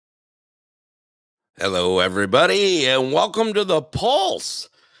Hello, everybody, and welcome to the Pulse.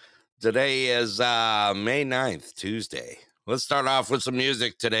 Today is May 9th, Tuesday. Let's start off with some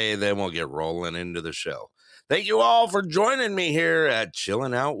music today, then we'll get rolling into the show. Thank you all for joining me here at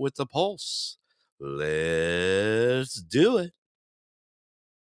Chilling Out with the Pulse. Let's do it.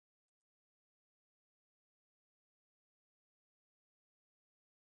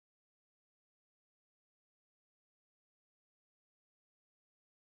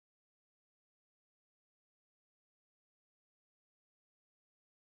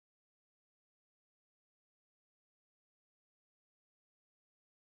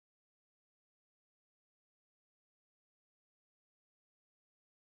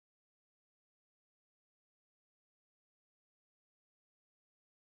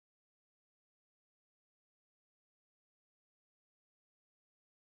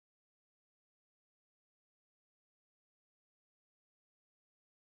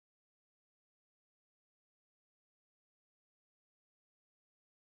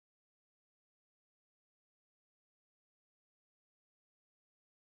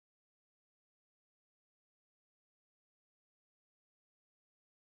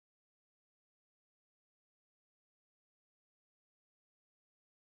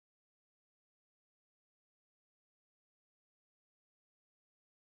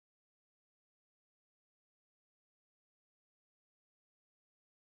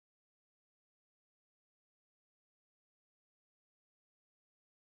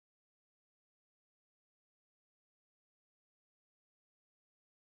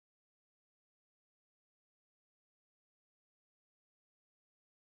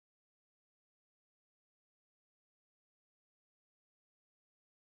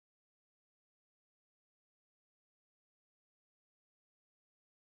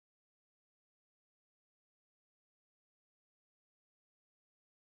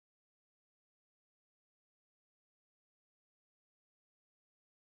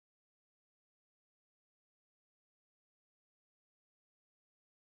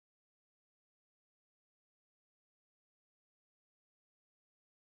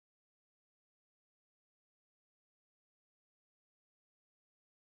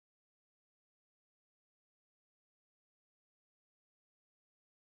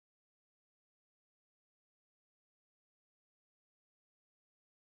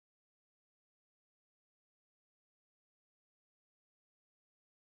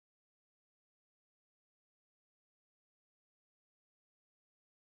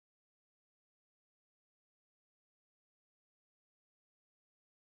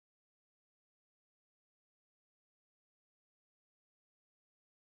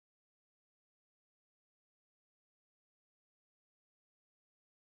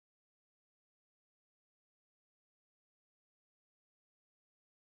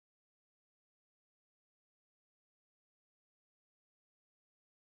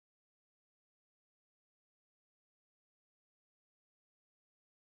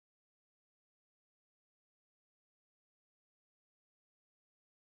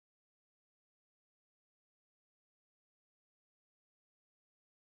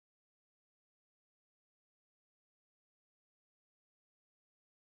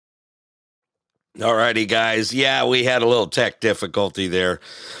 All righty, guys. Yeah, we had a little tech difficulty there.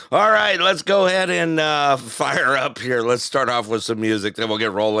 All right, let's go ahead and fire up here. Let's start off with some music, then we'll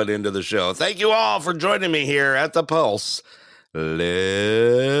get rolling into the show. Thank you all for joining me here at the Pulse.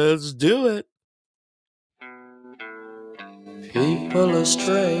 Let's do it. People are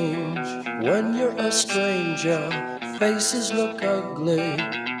strange when you're a stranger. Faces look ugly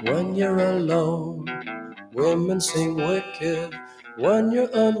when you're alone. Women seem wicked when you're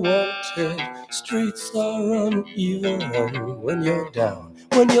unwanted. Streets are uneven when you're down.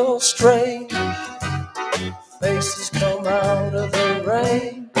 When you're strange, faces come out of the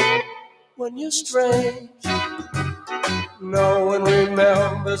rain. When you're strange, no one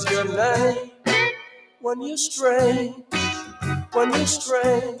remembers your name. When you're strange, when you're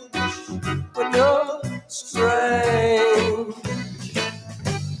strange, when you're strange.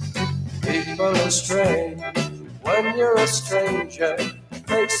 People are strange when you're a stranger.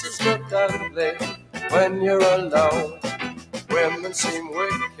 Faces look ugly when you're alone. Women seem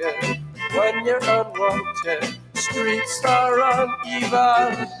wicked when you're unwanted. Streets are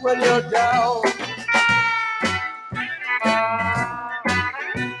uneven when you're down.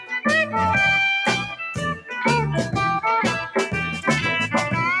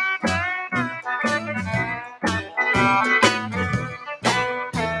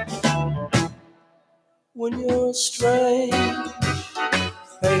 When you're strange,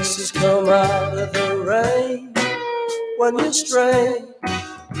 faces come out of the rain. When you're strange,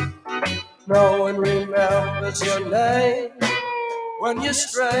 No one remembers your name when you're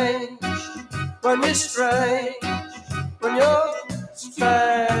strange, when you're strange, when you're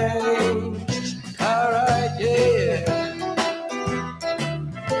strange. Alright, yeah.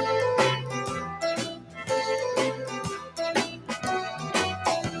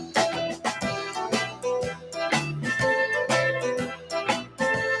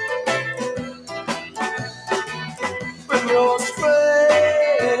 When you're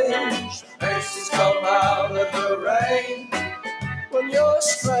strange, faces come out of the rain. When you're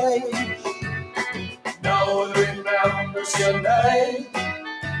strange, no one remembers your name.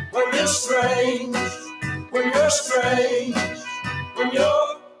 When you're strange, when you're strange, when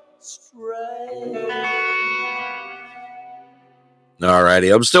you're strange.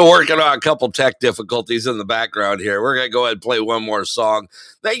 Alrighty, I'm still working on a couple tech difficulties in the background here. We're going to go ahead and play one more song.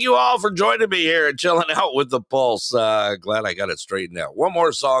 Thank you all for joining me here and chilling out with the Pulse. Glad I got it straightened out. One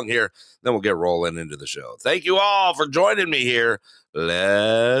more song here, then we'll get rolling into the show. Thank you all for joining me here.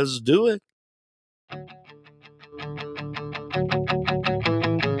 Let's do it.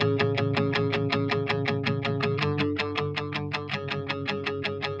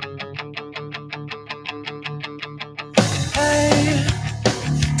 Hey,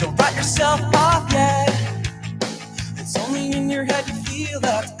 don't write yourself off yet. It's only in your head you feel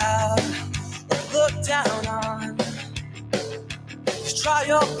left out or looked down on. Just try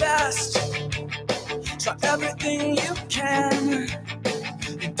your best, try everything you can,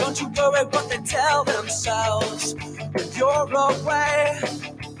 and don't you worry what they tell themselves when you're away.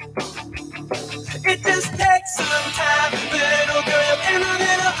 It just takes some time, little girl, in a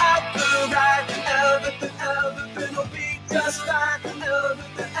little out the right. Everything will be just fine.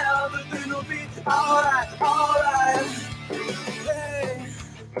 Everything will be alright. Hey,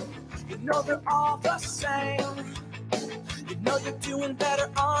 you know they're all the same. You know you're doing better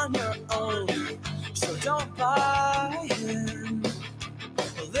on your own, so don't buy in.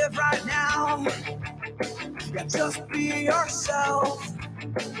 Live right now, yeah, just be yourself.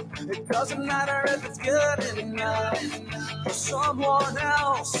 It doesn't matter if it's good enough for someone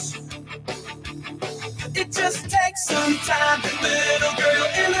else. It just takes some time, little girl,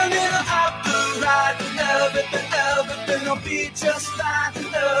 in a little out the right. Everything will be just fine.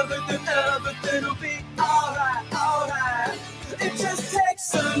 Everything will be alright. It just takes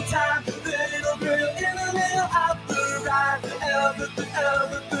some time, little girl, in a little out the right.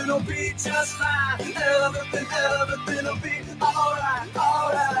 Everything will be just fine. Everything will be alright.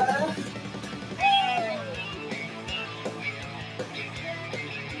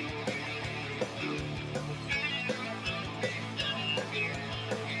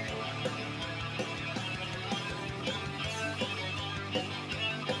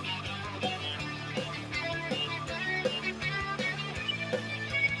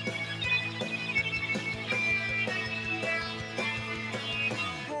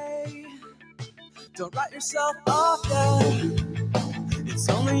 Hey, don't write yourself off yet. It's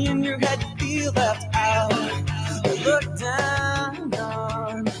only in your head you feel left out or look down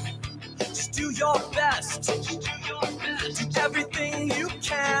on. Just do your best. Do everything you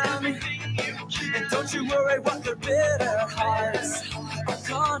can. And don't you worry what their bitter hearts are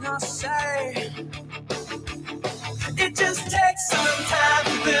gonna say. It just takes some time,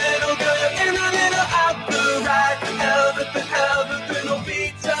 little girl, in a little out the right. Everything will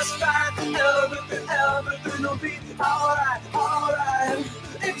be just fine. Everything will be alright.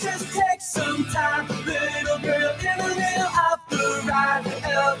 It just takes some time, little girl, in a little out the right.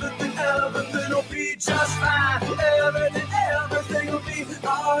 Everything will be just fine. Everything will be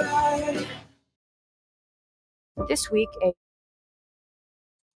alright. This week,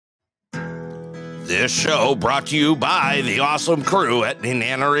 This show brought to you by the awesome crew at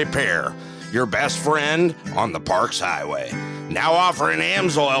Nenana Repair, your best friend on the Parks Highway. Now offering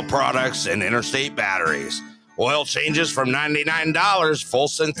AMSOIL products and interstate batteries. Oil changes from $99, full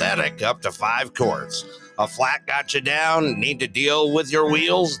synthetic, up to 5 quarts. A flat got you down, need to deal with your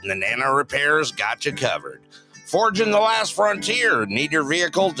wheels? Nenana Repair's got you covered. Forging the last frontier, need your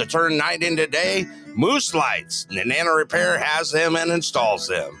vehicle to turn night into day? Moose lights, Nenana Repair has them and installs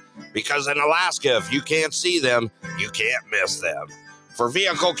them. Because in Alaska, if you can't see them, you can't miss them. For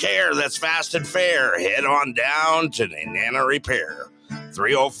vehicle care that's fast and fair, head on down to Nenana Repair,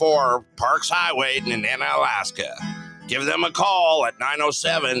 304 Parks Highway, Nenana, Alaska. Give them a call at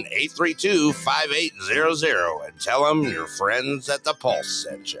 907-832-5800 and tell them your friends at the Pulse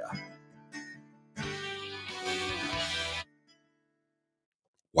sent you.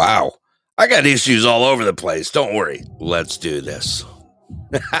 Wow, I got issues all over the place. Don't worry. Let's do this.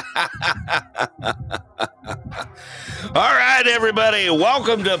 All right, everybody,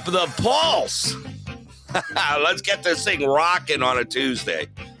 welcome to the Pulse. Let's get this thing rocking on a Tuesday.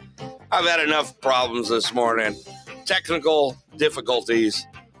 I've had enough problems this morning. Technical difficulties.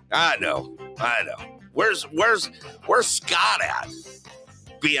 I know. Where's Scott at?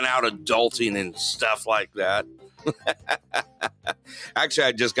 Being out adulting and stuff like that. Actually,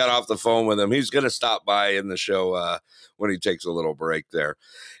 I just got off the phone with him. He's going to stop by in the show when he takes a little break there.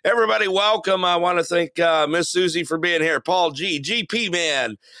 Everybody, welcome. I want to thank Miss Susie for being here. Paul G, GP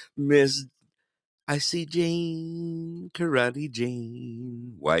Man, Miss I See Jane, Karate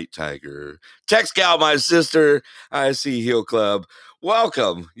Jane, White Tiger, Tex Gal, my sister, I See Heel Club.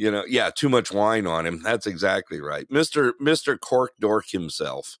 Welcome. Too much wine on him. That's exactly right. Mr. Cork Dork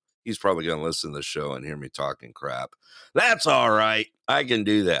himself. He's probably going to listen to the show and hear me talking crap. That's all right. I can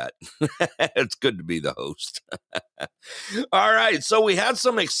do that. It's good to be the host. All right. So we had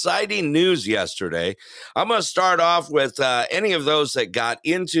some exciting news yesterday. I'm going to start off with any of those that got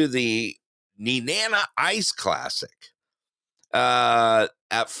into the Nenana Ice Classic. At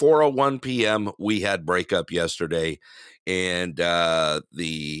 4:01 p.m., we had breakup yesterday, and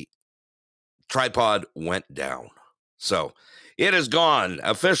the tripod went down. So it is gone.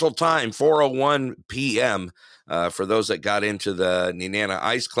 Official time, 4:01 p.m. For those that got into the Nenana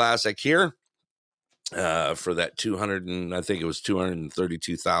Ice Classic here for that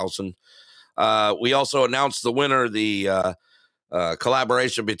 232,000. We also announced the winner, the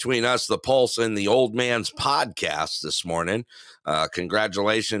collaboration between us, the Pulse, and the Old Man's Podcast this morning.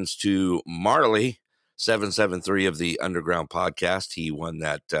 Congratulations to Marley 773 of the Underground Podcast. He won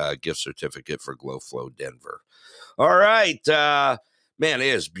that gift certificate for Glow Flow Denver. All right, man, it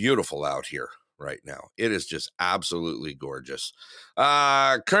is beautiful out here right now. It is just absolutely gorgeous.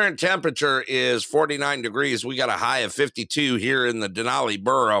 Current temperature is 49 degrees. We got a high of 52 here in the Denali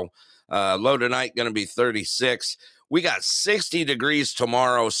Borough. Low tonight going to be 36. We got 60 degrees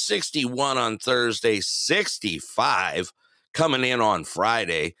tomorrow, 61 on Thursday, 65 coming in on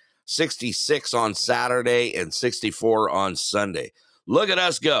Friday, 66 on Saturday, and 64 on Sunday. Look at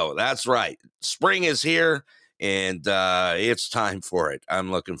us go. That's right. Spring is here, and it's time for it.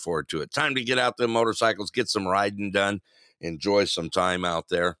 I'm looking forward to it. Time to get out the motorcycles, get some riding done, enjoy some time out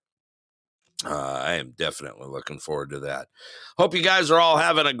there. I am definitely looking forward to that. Hope you guys are all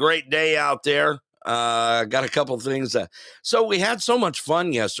having a great day out there. Got a couple things. So we had so much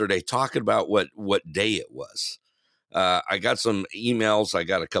fun yesterday talking about what day it was. I got some emails. I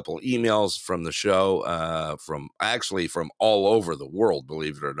got a couple emails from the show, from all over the world,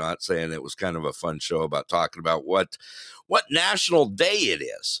 believe it or not, saying it was kind of a fun show about talking about what national day it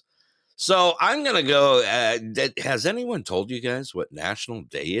is. So I'm going to go. Has anyone told you guys what national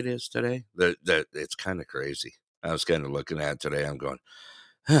day it is today? It's kind of crazy. I was kind of looking at it today. I'm going,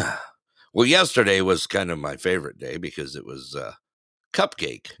 Well, yesterday was kind of my favorite day because it was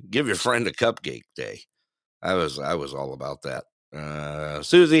cupcake. Give your friend a cupcake day. I was all about that.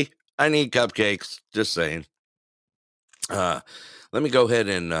 Susie, I need cupcakes. Just saying. Let me go ahead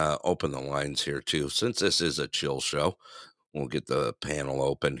and open the lines here too. Since this is a chill show, we'll get the panel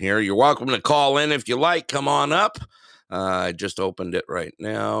open here. You're welcome to call in if you like. Come on up. I just opened it right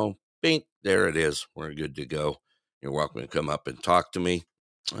now. Bink. There it is. We're good to go. You're welcome to come up and talk to me.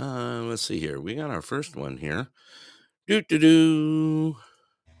 Let's see here. We got our first one here.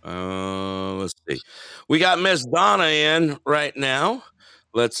 Let's see. We got Miss Donna in right now.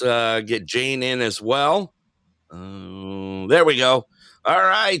 Let's get Jane in as well. There we go. All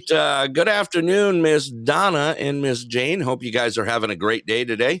right. Good afternoon, Miss Donna and Miss Jane. Hope you guys are having a great day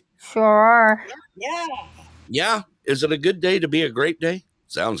today. Sure are. Yeah. Yeah. Is it a good day to be a great day?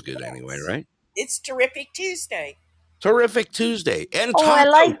 Sounds good anyway, right? It's Terrific Tuesday. Terrific Tuesday. And I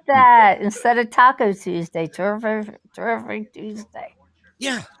like that. Instead of Taco Tuesday, Terrific Tuesday.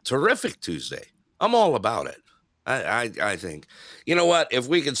 Yeah, Terrific Tuesday. I'm all about it. I think. You know what? If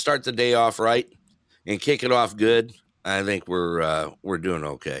we can start the day off right and kick it off good, I think we're doing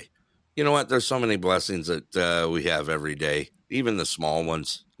okay. You know what? There's so many blessings that we have every day, even the small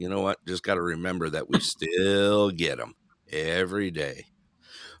ones. You know what? Just got to remember that we still get them every day.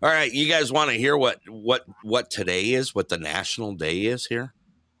 All right, you guys want to hear what today is, what the national day is here?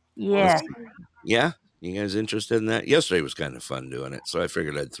 Yeah. Yeah? You guys interested in that? Yesterday was kind of fun doing it, so I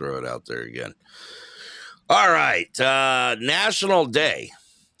figured I'd throw it out there again. All right, National Day.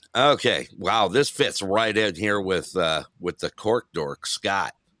 Okay, wow, this fits right in here with the Cork Dork,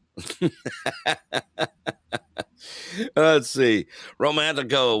 Scott. Let's see.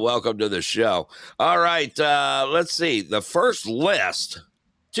 Romantico, welcome to the show. All right, let's see. The first list,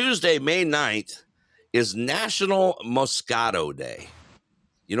 Tuesday, May 9th, is National Moscato Day.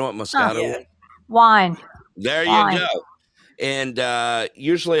 You know what Moscato Yeah. is? Wine. There Wine. you go. And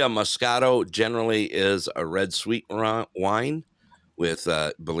usually a Moscato generally is a red sweet wine with,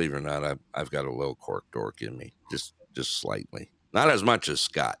 believe it or not, I've got a little cork dork in me, just slightly. Not as much as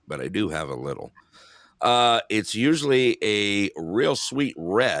Scott, but I do have a little. It's usually a real sweet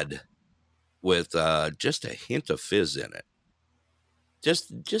red with just a hint of fizz in it.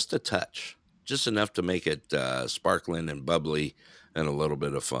 Just a touch. Just enough to make it sparkling and bubbly and a little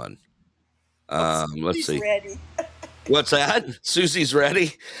bit of fun. Let's He's see. ready. What's that? Susie's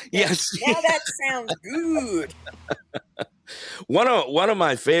ready? Yes. Now that sounds good. One of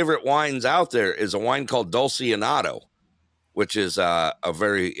my favorite wines out there is a wine called Dulcianato, which is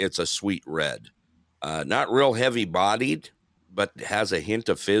it's a sweet red. Not real heavy bodied, but has a hint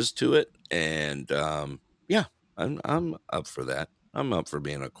of fizz to it. And yeah, I'm up for that. I'm up for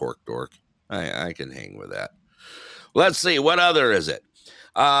being a cork dork. I can hang with that. Let's see, what other is it?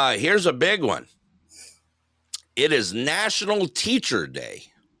 Here's a big one. It is National Teacher Day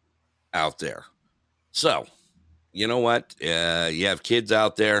out there. So, you know what? You have kids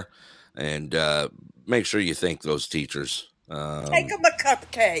out there, and make sure you thank those teachers. Take them a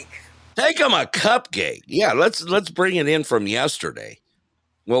cupcake. Take them a cupcake. Yeah, let's bring it in from yesterday.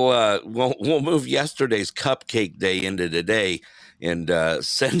 We'll move yesterday's cupcake day into today and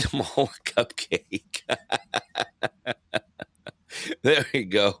send them all a cupcake. There you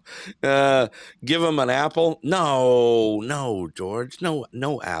go. Give them an apple. No, George.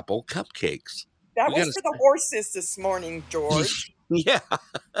 No apple. Cupcakes. That was for the horses this morning, George. Yeah.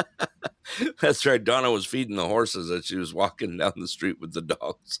 That's right. Donna was feeding the horses as she was walking down the street with the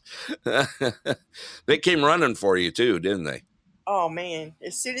dogs. They came running for you too, didn't they? Oh, man.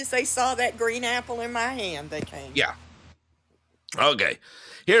 As soon as they saw that green apple in my hand, they came. Yeah. Okay.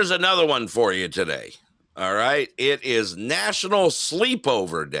 Here's another one for you today. All right. It is National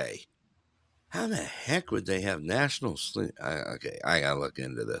Sleepover Day. How the heck would they have National Sleep? Okay. I got to look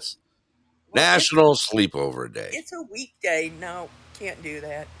into this. Well, National Sleepover Day. It's a weekday. No, can't do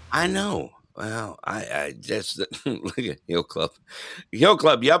that. I know. Well, I just look at Hill Club. Hill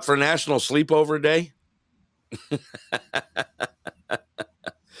Club, you up for National Sleepover Day?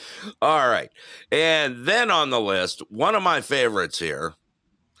 All right. And then on the list, one of my favorites here,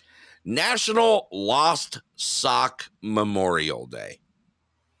 National Lost Sock Memorial Day.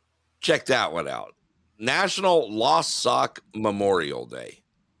 Check that one out. National Lost Sock Memorial Day.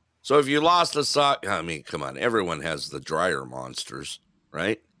 So if you lost a sock, I mean, come on, everyone has the dryer monsters,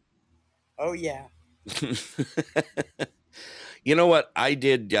 right? Oh, yeah. You know what I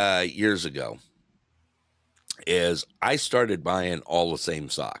did years ago is I started buying all the same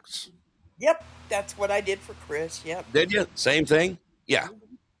socks. Yep, that's what I did for Chris. Yep. Did you? Same thing? Yeah.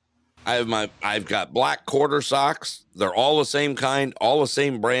 I've got black quarter socks. They're all the same kind, all the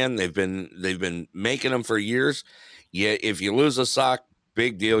same brand. They've been making them for years. Yeah, if you lose a sock,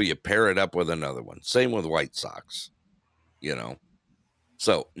 big deal. You pair it up with another one. Same with white socks. You know.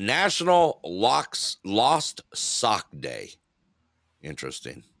 So National Lost Sock Day.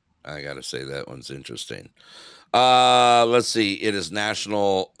 Interesting. I got to say that one's interesting. Let's see. It is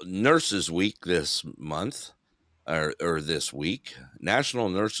National Nurses Week this month, or this week. National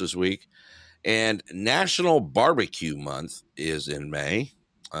Nurses Week, and National Barbecue Month is in May.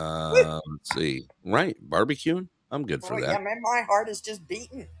 Let's see. Right, barbecuing. I'm good for that. Yeah, man, my heart is just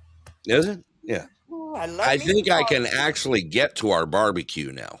beating. Is it? Yeah. Ooh, I think I can actually get to our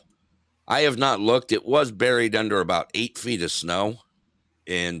barbecue now. I have not looked. It was buried under about 8 feet of snow,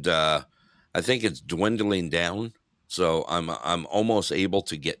 and I think it's dwindling down. So I'm almost able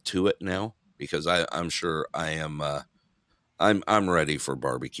to get to it now because I'm sure I am. I'm ready for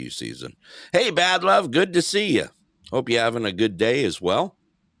barbecue season. Hey, Bad Love, good to see you. Hope you're having a good day as well.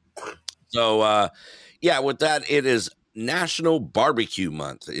 So yeah, with that, it is National Barbecue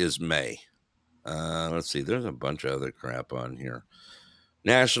Month is May. Let's see. There's a bunch of other crap on here.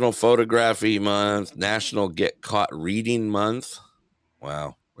 National Photography Month, National Get Caught Reading Month.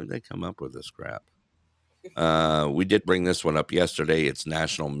 Wow, where'd they come up with this crap? We did bring this one up yesterday. It's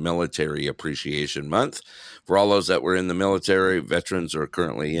National Military Appreciation Month. For all those that were in the military, veterans are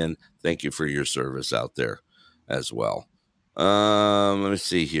currently in, thank you for your service out there as well. Let me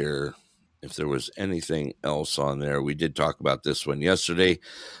see here if there was anything else on there. We did talk about this one yesterday.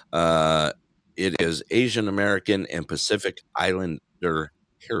 It is Asian American and Pacific Islander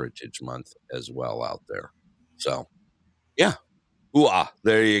Heritage Month as well out there. So, yeah. Ooh-ah,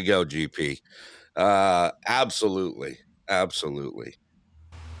 there you go, GP. Absolutely.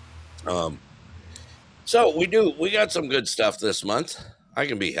 So we got some good stuff this month. I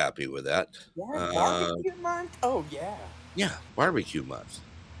can be happy with that. Yeah, barbecue month? Oh, yeah. Yeah, barbecue month.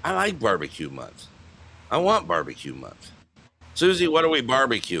 I like barbecue month. I want barbecue month. Susie, what are we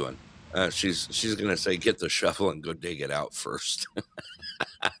barbecuing? She's gonna say, get the shovel and go dig it out first.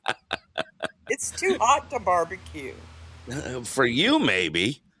 It's too hot to barbecue. For you,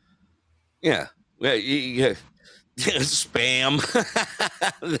 maybe. Yeah. Yeah. Spam.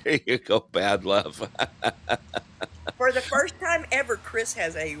 There you go. Bad love. For the first time ever, Chris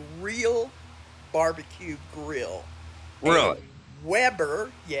has a real barbecue grill. Really? A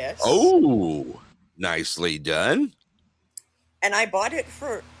Weber, yes. Oh, nicely done. And I bought it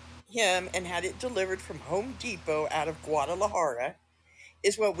for him and had it delivered from Home Depot out of Guadalajara.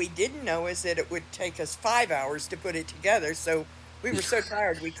 Is what we didn't know is that it would take us 5 hours to put it together. So we were so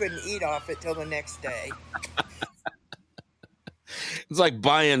tired we couldn't eat off it till the next day. It's like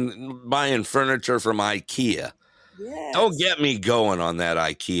buying furniture from IKEA. Yes. Don't get me going on that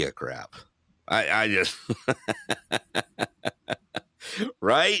IKEA crap. I just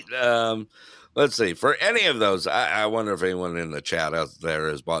right. Let's see. For any of those, I wonder if anyone in the chat out there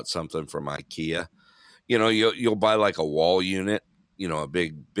has bought something from IKEA. You know, you'll buy like a wall unit. You know, a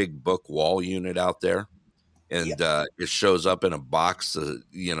big book wall unit out there, and it shows up in a box.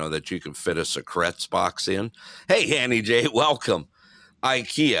 You know, that you can fit a Secrets box in. Hey, Hanny J, welcome.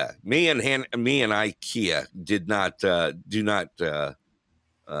 IKEA. Me and IKEA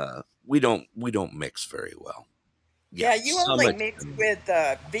we don't mix very well. Yeah, you only mix with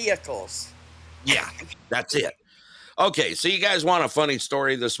vehicles. Yeah, that's it. Okay, so you guys want a funny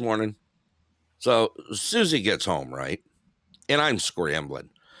story this morning? So Susie gets home, right? And I'm scrambling.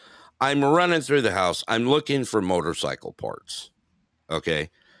 I'm running through the house. I'm looking for motorcycle parts. Okay.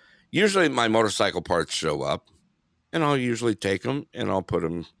 Usually my motorcycle parts show up, and I'll usually take them and I'll put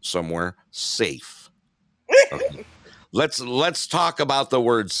them somewhere safe. Okay. Let's talk about the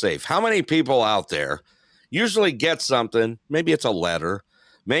word safe. How many people out there usually get something? Maybe it's a letter.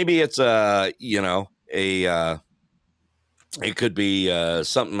 Maybe it's it could be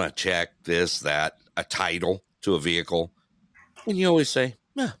something, a check, this, that, a title to a vehicle. And you always say,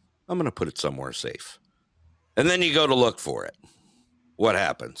 I'm going to put it somewhere safe. And then you go to look for it. What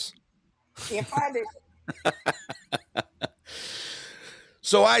happens? Can't find it.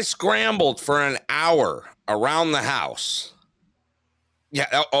 So I scrambled for an hour around the house. Yeah.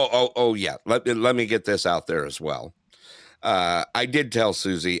 Oh, yeah. Let me get this out there as well. I did tell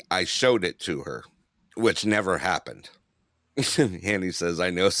Susie I showed it to her, which never happened. Handy says,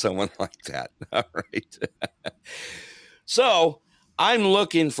 I know someone like that. All right. So I'm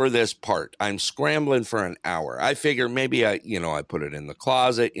looking for this part. I'm scrambling for an hour. I figure maybe I put it in the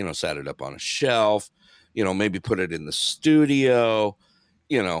closet, set it up on a shelf, maybe put it in the studio.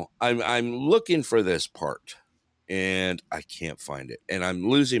 I'm looking for this part and I can't find it. And I'm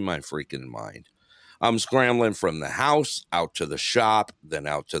losing my freaking mind. I'm scrambling from the house out to the shop, then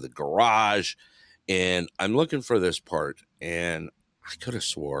out to the garage. And I'm looking for this part. And I could have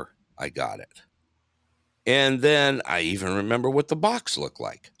swore I got it. And then I even remember what the box looked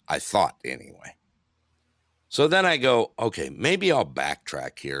like. I thought anyway. So then I go, okay, maybe I'll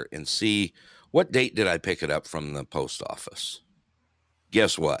backtrack here and see what date did I pick it up from the post office.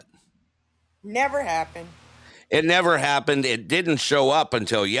 Guess what? Never happened. It never happened. It didn't show up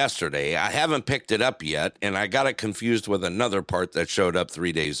until yesterday. I haven't picked it up yet, and I got it confused with another part that showed up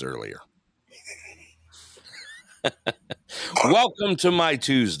 3 days earlier. Welcome to my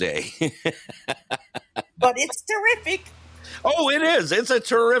Tuesday. But it's terrific. Oh, it is. It's a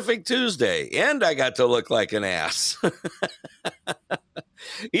terrific Tuesday. And I got to look like an ass.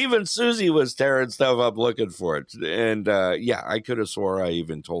 Even Susie was tearing stuff up looking for it. And I could have swore I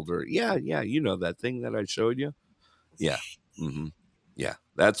even told her, yeah, you know that thing that I showed you? Yeah. Mm-hmm. Yeah,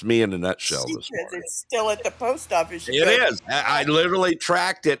 that's me in a nutshell this morning. It's still at the post office. It is. I literally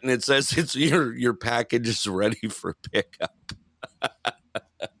tracked it, and it says it's your package is ready for pickup.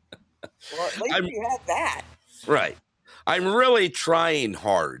 Well, at least you have that. Right. I'm really trying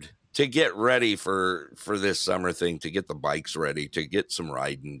hard to get ready for this summer thing, to get the bikes ready, to get some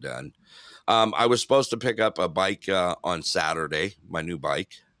riding done. I was supposed to pick up a bike on Saturday, my new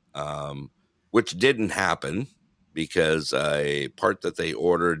bike, which didn't happen because a part that they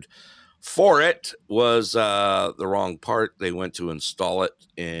ordered for it was the wrong part. They went to install it,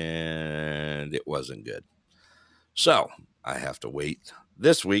 and it wasn't good. So I have to wait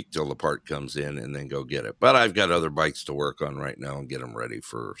this week till the part comes in and then go get it. But I've got other bikes to work on right now and get them ready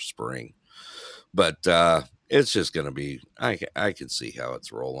for spring. But it's just going to be, I can see how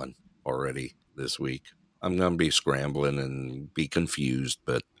it's rolling already this week. I'm going to be scrambling and be confused,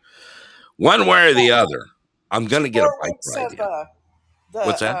 but one way or the other, I'm going to get a bike ride.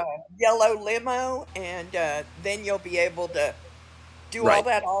 What's that? Yellow limo, and then you'll be able to do all Right.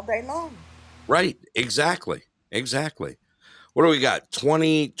 that all day long. Right. Exactly. What do we got?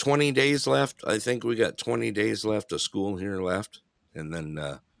 20 days left. I think we got 20 days left of school here left. And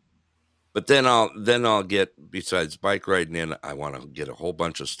then, but then I'll get, besides bike riding in, I want to get a whole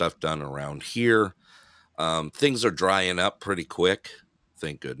bunch of stuff done around here. Things are drying up pretty quick.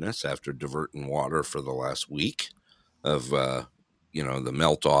 Thank goodness, after diverting water for the last week of, the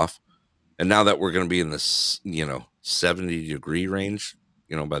melt off. And now that we're going to be in this, 70-degree range,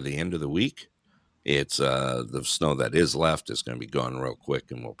 by the end of the week, it's the snow that is left is going to be gone real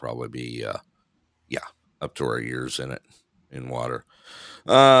quick, and we'll probably be up to our ears in water.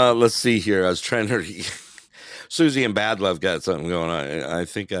 Let's see here. I was trying to Susie and Bad Love got something going on. I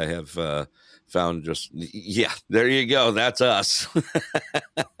think I have found there you go. That's us.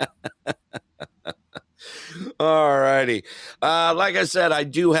 All righty. Like I said, I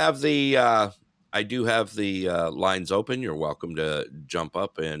do have the lines open. You're welcome to jump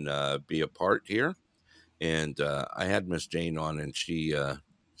up and be a part here. And I had Miss Jane on, and she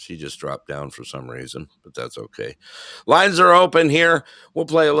just dropped down for some reason, but that's okay. Lines are open here. We'll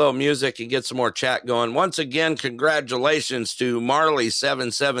play a little music and get some more chat going. Once again, congratulations to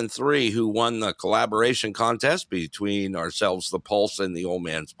Marley773, who won the collaboration contest between ourselves, The Pulse, and the Old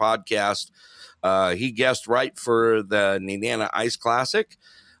Man's Podcast. He guessed right for the Nenana Ice Classic.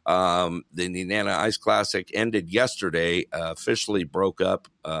 The Nenana Ice Classic ended yesterday, officially broke up.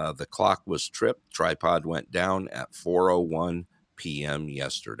 The clock was tripped. Tripod went down at 4:01 p.m.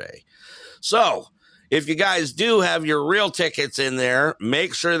 yesterday. So if you guys do have your real tickets in there,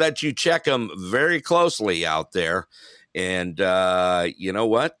 make sure that you check them very closely out there. And you know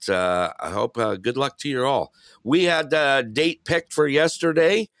what? I hope good luck to you all. We had a date picked for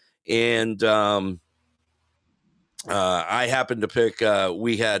yesterday, and I happened to pick,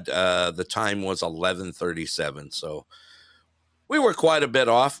 we had, the time was 11:37. So we were quite a bit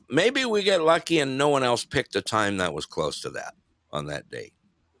off. Maybe we get lucky and no one else picked a time that was close to that on that date.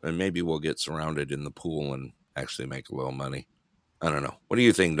 And maybe we'll get surrounded in the pool and actually make a little money. I don't know. What do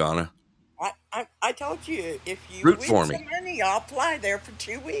you think, Donna? I told you, if you Root win for some me. money, I'll fly there for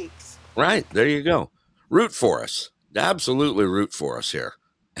 2 weeks. Right. There you go. Root for us. Absolutely root for us here.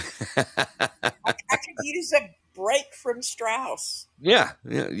 I could use a break from Strauss. Yeah.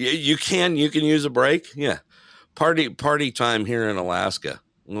 You can use a break. Yeah. Party time here in Alaska.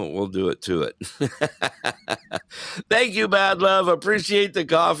 We'll do it to it. Thank you, Bad Love. Appreciate the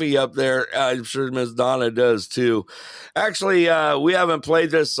coffee up there. I'm sure Miss Donna does too. Actually, we haven't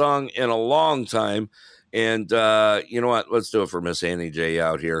played this song in a long time. And you know what? Let's do it for Miss Annie J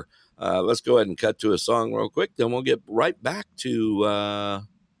out here. Let's go ahead and cut to a song real quick. Then we'll get right back to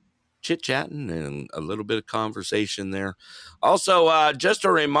chit-chatting and a little bit of conversation there. Also, just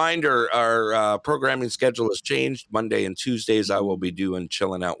a reminder, our programming schedule has changed. Monday and Tuesdays I will be doing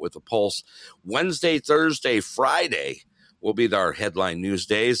Chilling Out with the Pulse. Wednesday, Thursday, Friday will be our headline news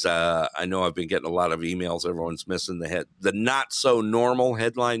days. I know I've been getting a lot of emails. Everyone's missing the not so normal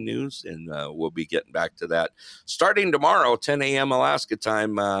headline news, and we'll be getting back to that starting tomorrow, 10 a.m. Alaska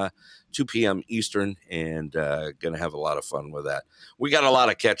time, 2 p.m. Eastern, and gonna have a lot of fun with that. We got a lot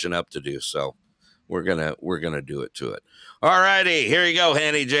of catching up to do, so we're gonna do it to it. All righty, here you go,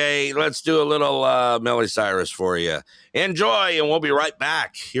 Hanny J. Let's do a little Miley Cyrus for you. Enjoy, and we'll be right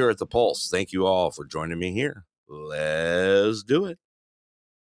back here at the Pulse. Thank you all for joining me here. Let's do it.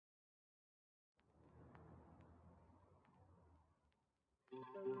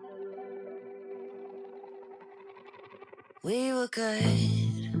 We were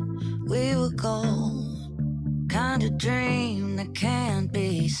good, we were gold, kind of dream that can't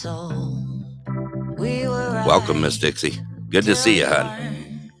be sold. We were right. Welcome, Miss Dixie. Good to see you,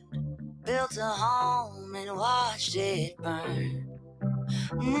 hon. Built a home and watched it burn.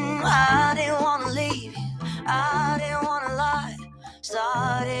 I didn't want to leave you, I didn't want to lie.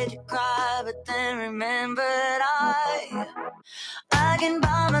 Started to cry, but then remembered I can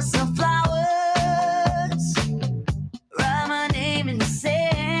buy myself flowers, write my name in the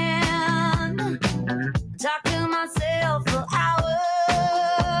sand, talk to myself for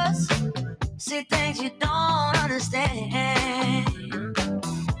hours, see things you don't understand.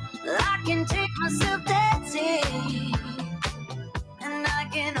 I can take myself dancing, and I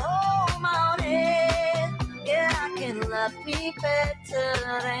can hold my own head. Yeah, I can love me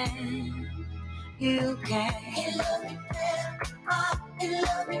better than you can. You love me better, you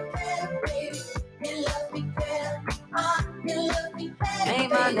love me better, baby. You love me better, you love me better.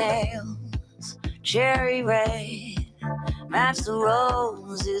 Paint my nails cherry red, match the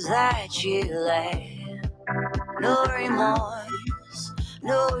roses that you laid. No remorse,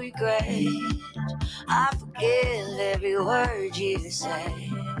 no regret. I forgive every word you say.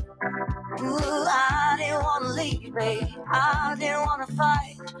 Ooh, I didn't wanna leave, babe. I didn't wanna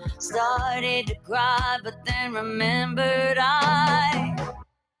fight. Started to cry, but then remembered I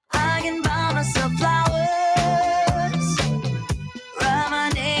can buy myself flowers, write my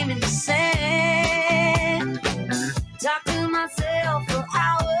name in the sand, talk to myself for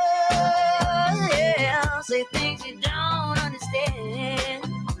hours, yeah, say things you don't understand.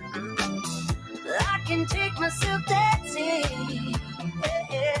 I can take myself dancing,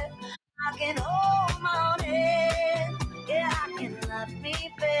 yeah. I can hold my own hand, yeah, I can love me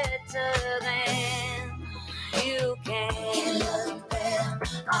better than you can. You love me better,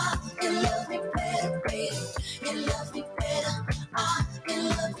 you love me better, baby. You love me better, you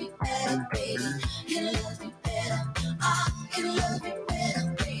love me better, baby. You love me better, you love me better,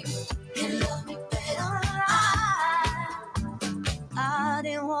 baby. You love me better. I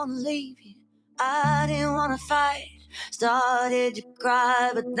didn't wanna leave you, I didn't wanna fight. Started to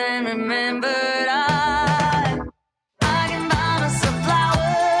cry, but then remembered I can buy myself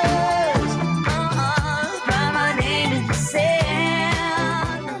flowers, write my name in the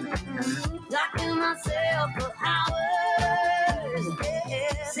sand, talk to myself for hours,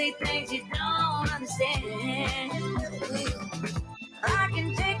 yeah, say things you don't understand. I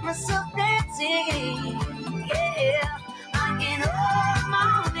can take myself dancing, yeah. I can hold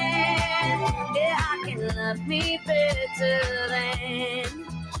my own hand, yeah. I can love me better than,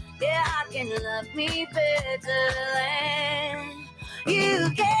 yeah. I can love me better than you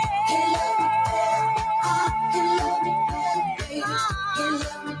can. You love me better, baby. You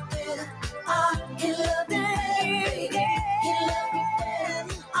love me better. You love me better, baby. You love me better.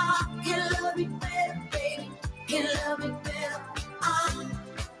 You love me better, baby. You love me better.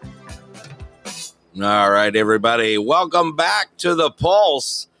 All right, everybody. Welcome back to the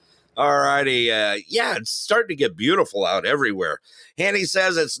Pulse. All righty. Yeah, it's starting to get beautiful out everywhere. Hanny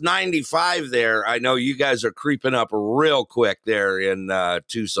says it's 95 there. I know you guys are creeping up real quick there in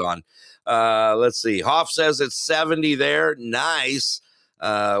Tucson. Let's see. Hoff says it's 70 there. Nice.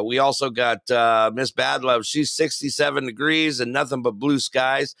 We also got Miss Badlove. She's 67 degrees and nothing but blue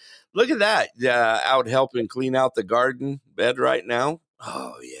skies. Look at that. Out helping clean out the garden bed right now.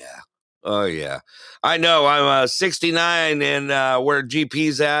 Oh, yeah. Oh, yeah. I know. I'm 69 and where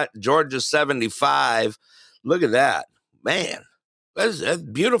GP's at. Georgia's 75. Look at that. Man, that's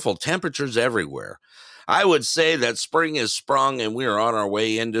beautiful temperatures everywhere. I would say that spring is sprung and we are on our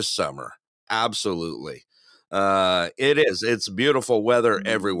way into summer. Absolutely. It is. It's beautiful weather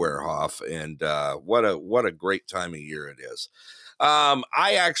everywhere, Hoff. And what a great time of year it is.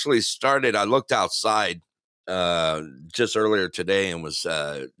 I actually I looked outside just earlier today and was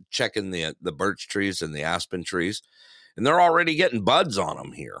checking the birch trees and the aspen trees, and they're already getting buds on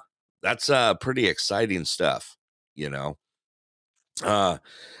them here. That's pretty exciting stuff, you know.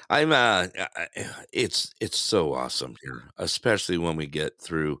 It's so awesome here, especially when we get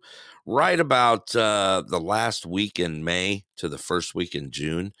through right about the last week in May to the first week in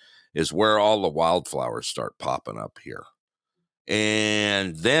June is where all the wildflowers start popping up here.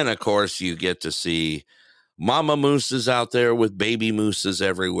 And then, of course, you get to see mama mooses out there with baby mooses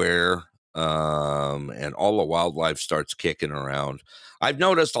everywhere. And all the wildlife starts kicking around. I've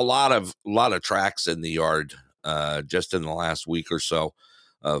noticed a lot of tracks in the yard just in the last week or so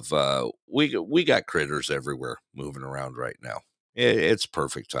of we got critters everywhere moving around right now. It's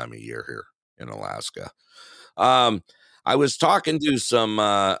perfect time of year here in Alaska. I was talking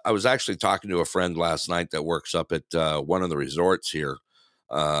to I was actually talking to a friend last night that works up at one of the resorts here.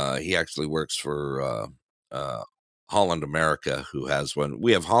 He actually works for Holland America, who has one.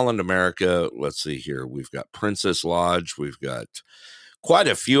 We have Holland America. Let's see here. We've got Princess Lodge. We've got quite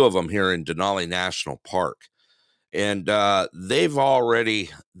a few of them here in Denali National Park. And they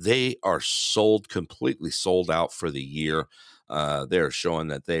are completely sold out for the year. They're showing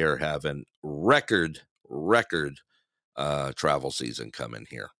that they are having record travel season coming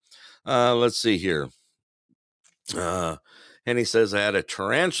here. Let's see here. And he says, I had a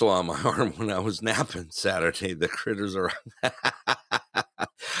tarantula on my arm when I was napping Saturday. The critters are.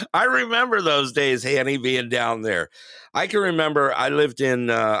 I remember those days, Hanny, being down there. I can remember I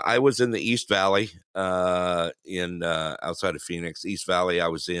was in the East Valley outside of Phoenix, East Valley. I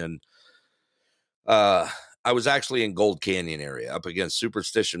was actually in Gold Canyon area up against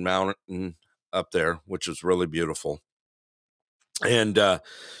Superstition Mountain up there, which was really beautiful. And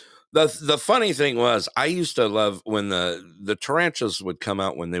the funny thing was, I used to love when the tarantulas would come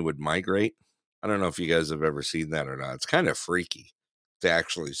out when they would migrate. I don't know if you guys have ever seen that or not. It's kind of freaky to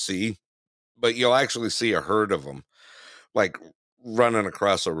actually see, but you'll actually see a herd of them like running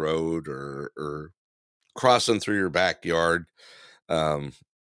across a road or crossing through your backyard.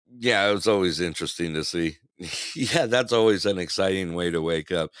 Yeah, it was always interesting to see. Yeah, that's always an exciting way to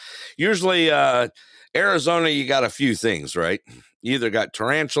wake up. Usually, Arizona, you got a few things, right? You either got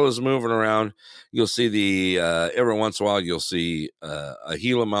tarantulas moving around. You'll see every once in a while, you'll see a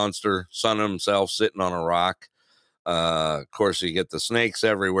Gila monster, sun himself sitting on a rock. Of course, you get the snakes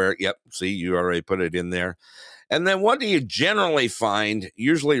everywhere. Yep, see, you already put it in there. And then what do you generally find?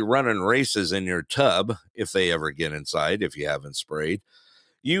 Usually running races in your tub, if they ever get inside, if you haven't sprayed.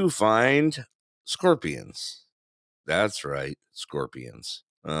 You find scorpions. That's right, scorpions.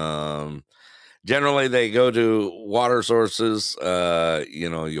 Generally, they go to water sources.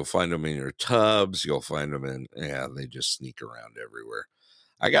 You'll find them in your tubs. You'll find them they just sneak around everywhere.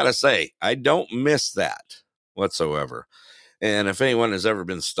 I got to say, I don't miss that whatsoever. And if anyone has ever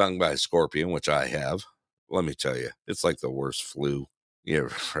been stung by a scorpion, which I have, let me tell you, it's like the worst flu you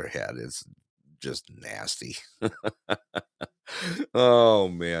ever had. It's just nasty. Oh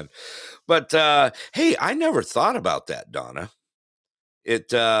man. But hey, I never thought about that, Donna.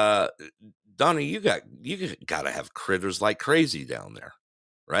 Donna, you got to have critters like crazy down there,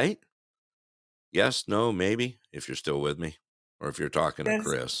 right? Yes, no, maybe, if you're still with me, or if you're talking to Yes.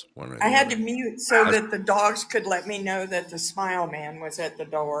 Chris. I had to mute so that the dogs could let me know that the Smile Man was at the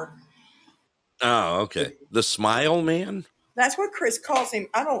door. Oh, okay. The Smile Man? That's what Chris calls him.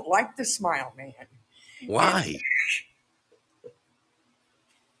 I don't like the Smile Man. Why?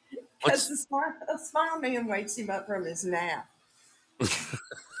 Because the Smile Man wakes him up from his nap.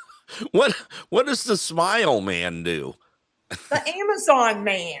 What does the Smile Man do? The Amazon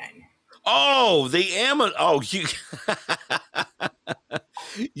Man. Oh, the Amazon. Oh,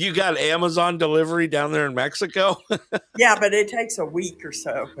 you got Amazon delivery down there in Mexico? Yeah, but it takes a week or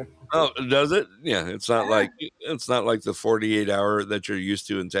so. Oh, does it? Yeah, it's not like the 48-hour that you're used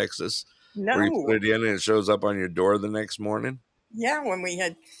to in Texas. No. Where you put it in and it shows up on your door the next morning. Yeah, when we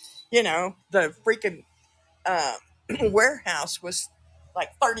had, the freaking warehouse was like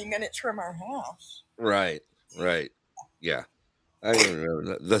 30 minutes from our house. Right. Yeah. I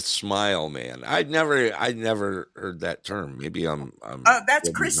remember the Smile Man. I'd never heard that term. Maybe I'm that's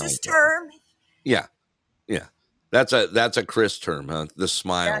Chris's term. Yeah. That's a Chris term, huh? The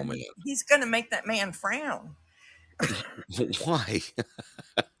Smile Man. He's gonna make that man frown. Why?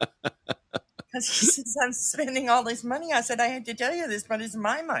 Because he says I'm spending all this money. I said I had to tell you this, but it's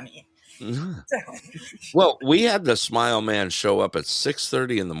my money. Well, we had the Smile Man show up at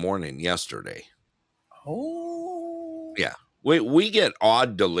 6:30 in the morning yesterday. Oh. Yeah. We get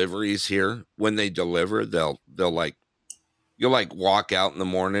odd deliveries here. When they deliver, they'll you'll like walk out in the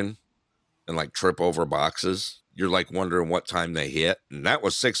morning and like trip over boxes. You're like wondering what time they hit. And that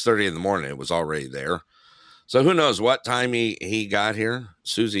was 6:30 in the morning. It was already there. So who knows what time he got here.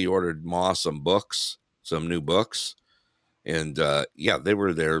 Susie ordered Ma some new books. And they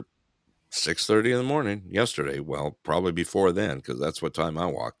were there 6:30 in the morning yesterday. Well, probably before then, because that's what time I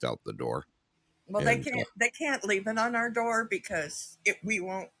walked out the door. Well, they can't leave it on our door because it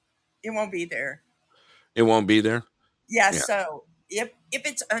won't be there. It won't be there? Yeah. So if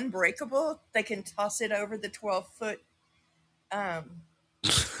it's unbreakable, they can toss it over the 12-foot.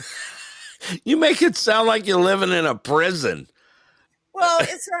 You make it sound like you're living in a prison. Well,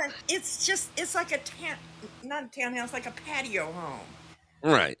 it's not. It's like not a townhouse, like a patio home.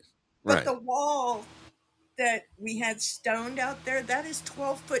 Right. But the wall that we had stoned out there, that is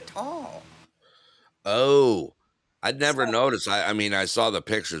 12 foot tall. Oh, I'd never noticed. I mean, I saw the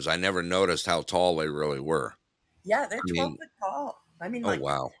pictures. I never noticed how tall they really were. Yeah, they're 12 foot tall. I mean,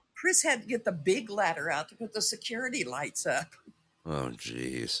 wow. Chris had to get the big ladder out to put the security lights up. Oh,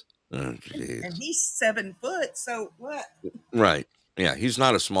 jeez. And he's 7 foot, so what? Right. Yeah, he's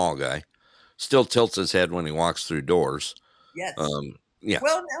not a small guy. Still tilts his head when he walks through doors. Yes. Yeah.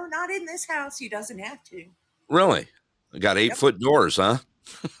 Well, no, not in this house. He doesn't have to. Really? I got 8-foot doors, huh?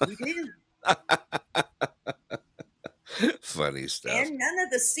 We do. Funny stuff. And none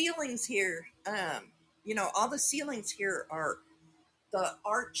of the ceilings here, all the ceilings here are the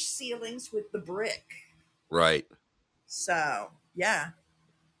arch ceilings with the brick. Right. So, yeah.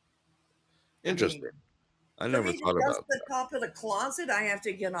 Interesting. I never thought about that. The top of the closet, I have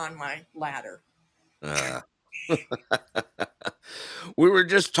to get on my ladder. We were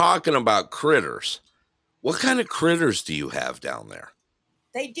just talking about critters. What kind of critters do you have down there?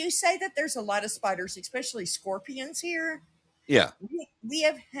 They do say that there's a lot of spiders, especially scorpions here. Yeah. We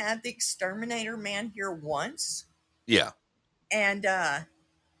have had the exterminator man here once. Yeah. And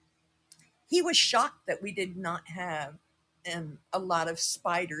he was shocked that we did not have a lot of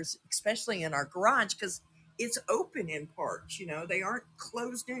spiders, especially in our garage, because it's open in parts. They aren't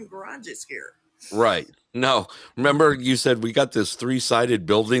closed in garages here. Right. No, remember you said we got this 3-sided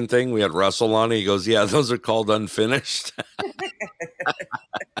building thing. We had Russell on it. He goes, yeah, those are called unfinished.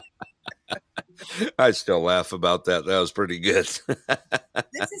 I still laugh about that. That was pretty good.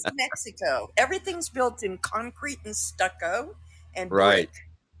 This is Mexico. Everything's built in concrete and stucco and Right. brick.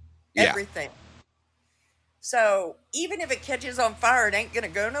 Yeah. Everything. So even if it catches on fire, it ain't going to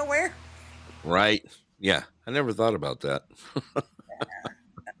go nowhere. Right. Yeah. I never thought about that.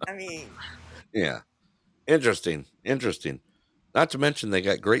 I mean, Yeah. Interesting. Not to mention they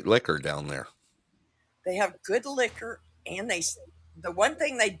got great liquor down there. they have good liquor, and the one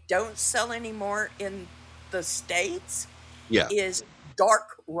thing they don't sell anymore in the States Yeah. is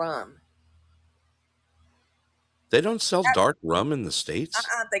dark rum. They don't sell dark rum in the States?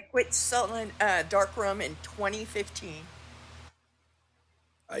 They quit selling dark rum in 2015.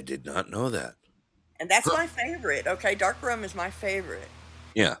 I did not know that. And that's my favorite. Okay, dark rum is my favorite.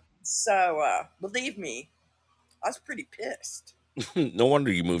 Yeah. So believe me, I was pretty pissed. No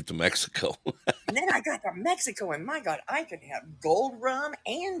wonder you moved to Mexico. And then I got to Mexico, and my God, I could have gold rum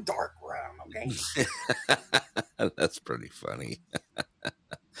and dark rum. Okay. That's pretty funny.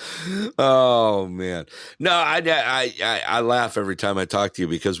 Oh man, no, I laugh every time I talk to you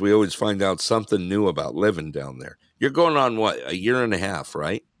because we always find out something new about living down there. You're going on what, a year and a half,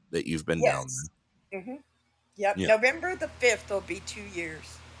 right? That you've been down there. Mm-hmm. Yep. Yeah. November the 5th will be 2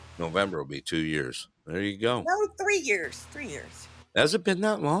 years. November will be 2 years. There you go. No, 3 years. 3 years. Has it been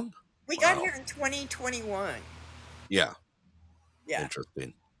that long? We got here in 2021. Yeah. Yeah.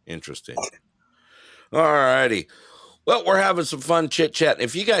 Interesting. All righty. Well, we're having some fun chit-chat.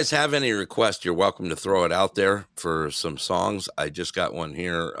 If you guys have any requests, you're welcome to throw it out there for some songs. I just got one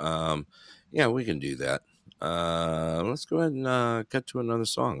here. Yeah, we can do that. Let's go ahead and cut to another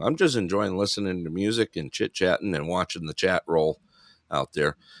song. I'm just enjoying listening to music and chit-chatting and watching the chat roll out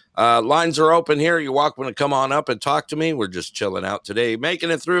there. Lines are open here. You're welcome to come on up and talk to me. We're just chilling out today, making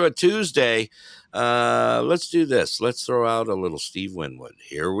it through a Tuesday. Let's do this. Let's throw out a little Steve Winwood.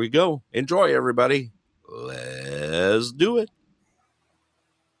 Here we go. Enjoy, everybody. Let's do it.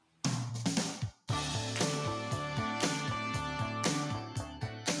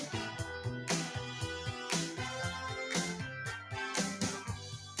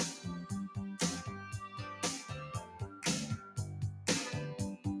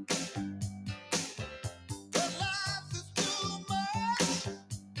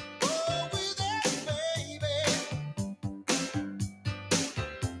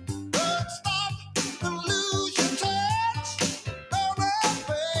 Stop and lose your touch.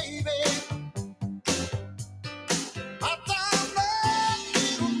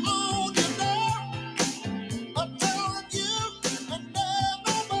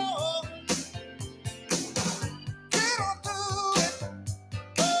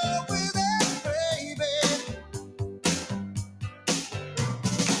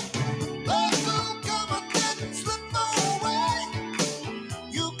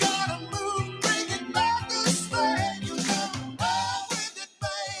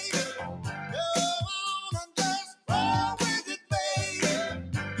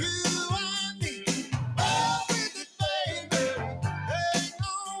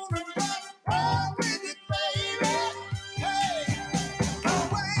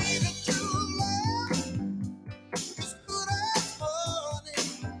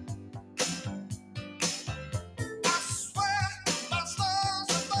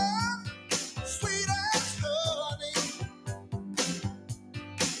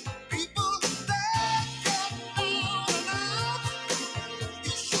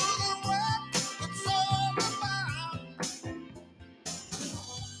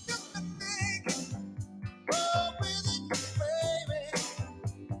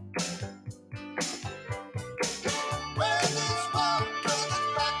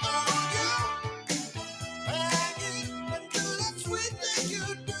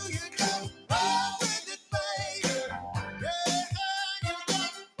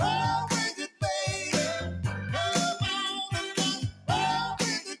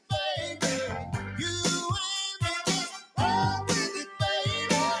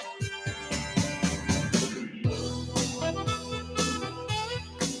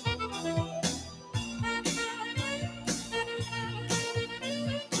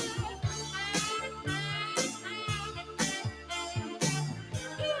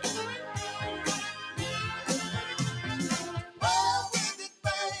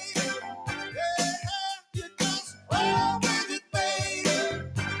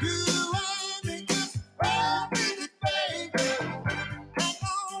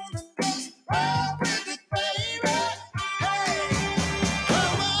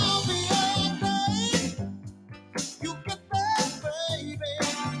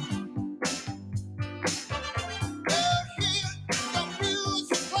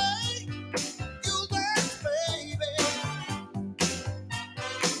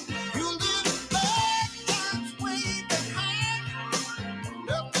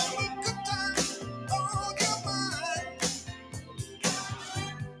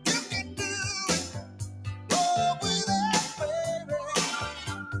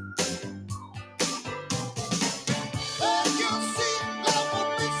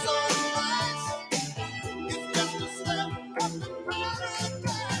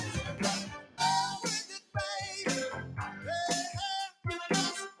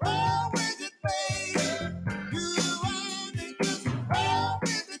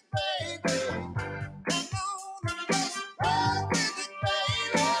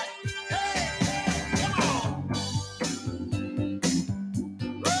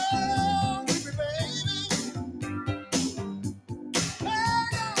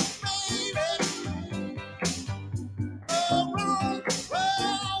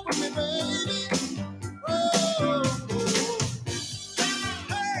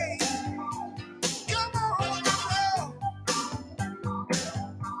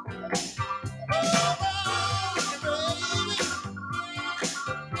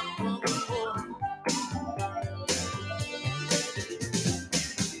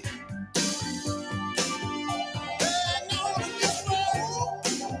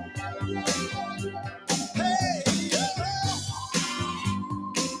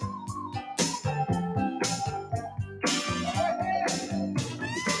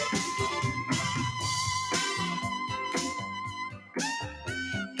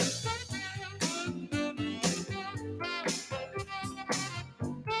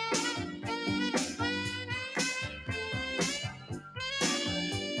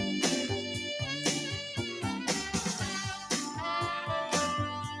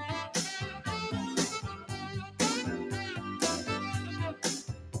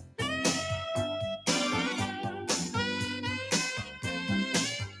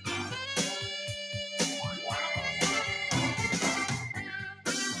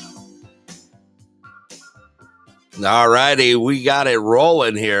 All righty, we got it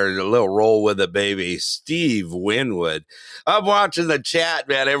rolling here. A little roll with it, baby. Steve Winwood. I'm watching the chat,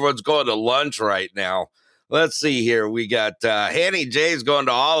 man. Everyone's going to lunch right now. Let's see here. We got Hanny J's going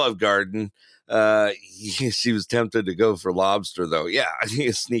to Olive Garden. She was tempted to go for lobster, though. Yeah,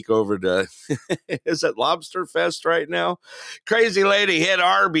 you sneak over to, is it Lobster Fest right now? Crazy lady hit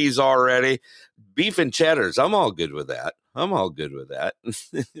Arby's already. Beef and cheddars. I'm all good with that.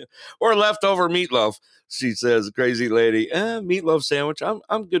 Or leftover meatloaf. She says, crazy lady, meatloaf sandwich.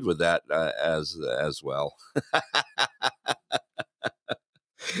 I'm good with that as well.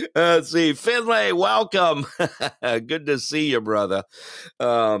 Let's see. Finlay, welcome. Good to see you, brother.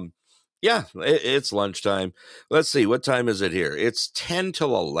 Yeah, it's lunchtime. Let's see. What time is it here? It's 10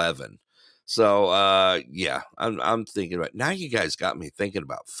 till 11. So, yeah, I'm thinking about, now you guys got me thinking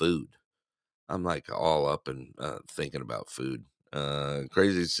about food. I'm like all up and thinking about food.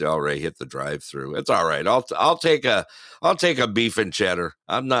 Crazy already hit the drive-through. It's all right. I'll take a beef and cheddar.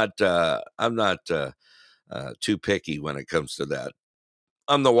 I'm not too picky when it comes to that.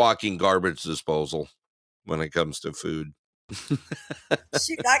 I'm the walking garbage disposal when it comes to food.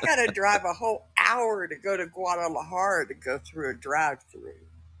 Shoot, I got to drive a whole hour to go to Guadalajara to go through a drive-through.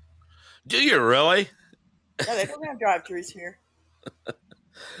 Do you really? Yeah, they don't have drive-throughs here.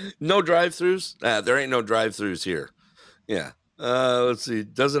 No drive-throughs? There ain't no drive-throughs here. Yeah. Let's see.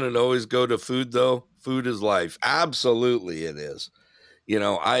 Doesn't it always go to food, though? Food is life. Absolutely it is. You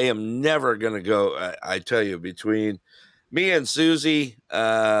know, I am never going to go, I tell you, between me and Susie,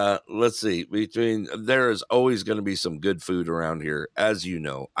 let's see, there is always going to be some good food around here. As you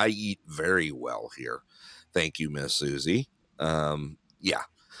know, I eat very well here. Thank you, Miss Susie. Yeah.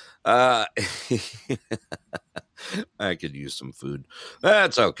 I could use some food.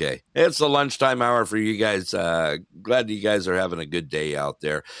 That's okay. It's the lunchtime hour for you guys. Glad you guys are having a good day out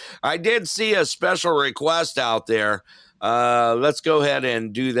there. I did see a special request out there. Let's go ahead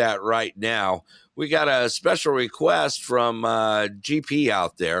and do that right now. We got a special request from GP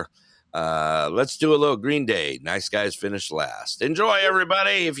out there. Let's do a little Green Day. Nice Guys Finished Last. Enjoy,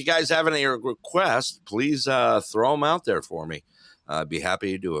 everybody. If you guys have any requests, please throw them out there for me. I'd be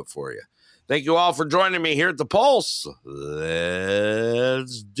happy to do it for you. Thank you all for joining me here at the Pulse.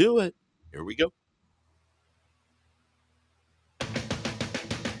 Let's do it. Here we go.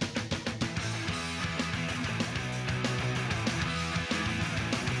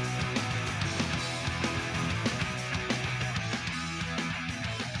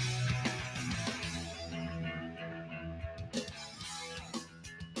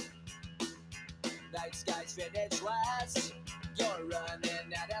 Nice Guys Finished Last. You're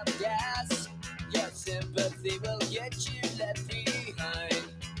running out of gas. Your sympathy will get you left behind.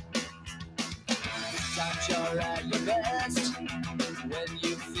 Sometimes you're at your best when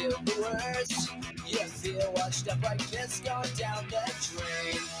you feel the worst. You feel washed up like this going down the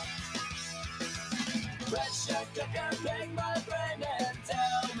drain. Pressure cooker, bang my brain and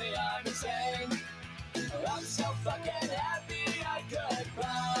tell me I'm insane. I'm so fucking happy I could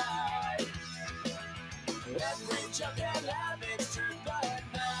cry. Every joke and habit's true, but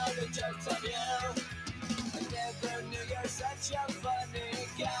now the joke's on you. I never knew you're such a funny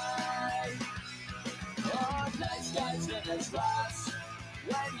guy. Oh, Nice Guys Finished Last.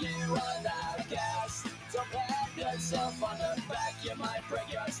 When you run out of gas, don't pat yourself on the back, you might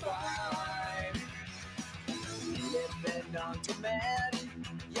break your spine. Living on command,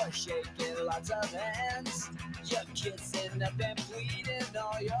 you're shaking lots of hands. You're kissing up and bleeding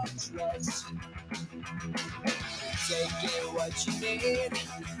all your trust. Taking what you need,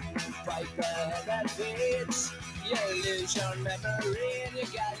 fight the head that feeds. You lose your memory and you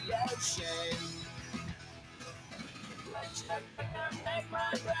got your shame. Make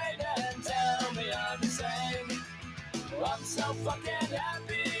my brain and tell me I'm insane. I'm so fucking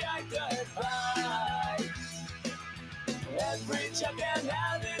happy I could buy. Every joke and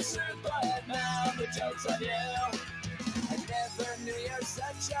habit's true, but now the joke's on you. I never knew you're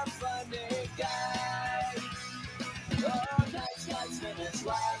such a funny guy. Oh, Nice Guys Finished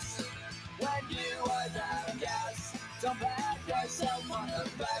Last. When you are out of gas, don't pat yourself on the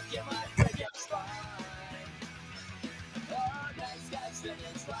back, you might break your spine. Oh, Nice Guys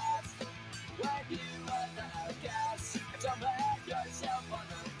Finished Last. When you are out of gas, don't pat yourself on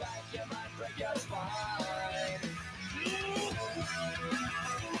the back, you might break your spine.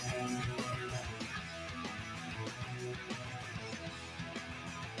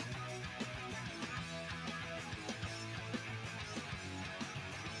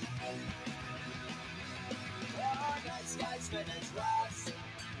 Nice Guys Finished Last.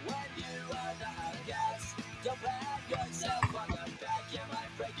 When you are out of gas, don't pat yourself on the back, you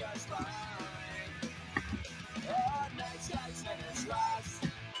might break your spine. Oh,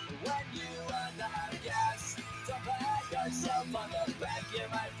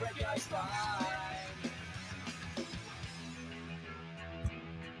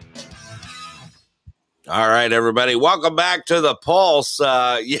 All right, everybody. Welcome back to the Pulse.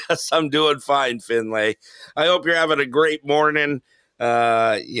 Yes, I'm doing fine, Finlay. I hope you're having a great morning.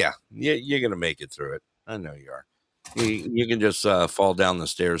 Yeah, you're going to make it through it. I know you are. You can just fall down the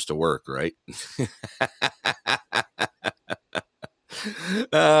stairs to work, right?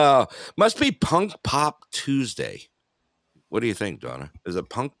 Must be Punk Pop Tuesday. What do you think, Donna? Is it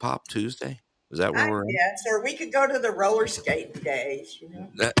Punk Pop Tuesday? Is that where we're at? Yes, or we could go to the roller skating days,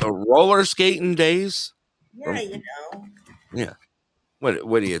 Roller skating days? Yeah, Yeah. What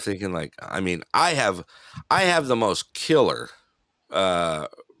are you thinking? Like, I mean, I have the most killer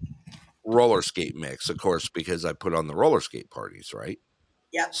roller skate mix, of course, because I put on the roller skate parties, right?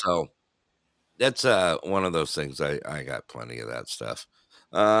 Yeah. So that's one of those things. I got plenty of that stuff.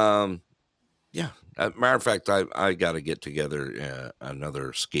 Yeah. Matter of fact, I got to get together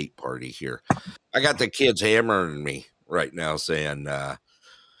another skate party here. I got the kids hammering me right now saying,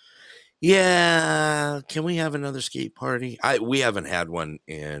 yeah, can we have another skate party? We haven't had one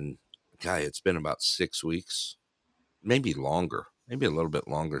in, it's been about 6 weeks, maybe longer, maybe a little bit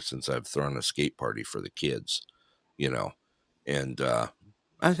longer since I've thrown a skate party for the kids, and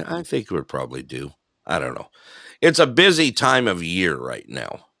I think we're probably due. I don't know. It's a busy time of year right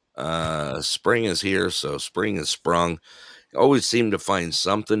now. Spring is here, so spring has sprung. Always seem to find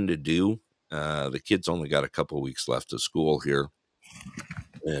something to do. The kids only got a couple weeks left of school here.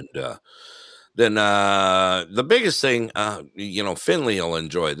 And then the biggest thing, Finley will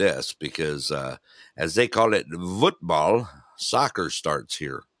enjoy this because, as they call it, football, soccer starts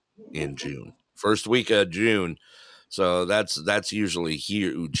here in June, first week of June. So that's usually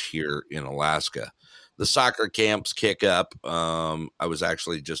huge here in Alaska. The soccer camps kick up. I was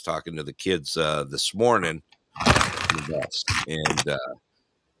actually just talking to the kids this morning, and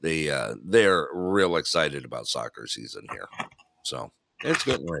they're real excited about soccer season here. So it's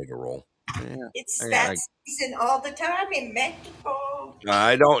getting ready to roll. Yeah, it's that season all the time in Mexico.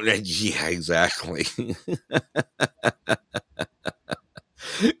 I don't. Yeah, exactly.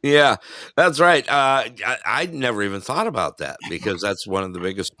 Yeah, that's right. I never even thought about that because that's one of the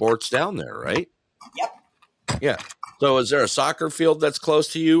biggest sports down there, right? Yep. Yeah. So is there a soccer field that's close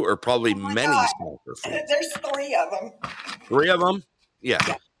to you, or probably many soccer fields? There's 3 of them. 3 of them? Yeah.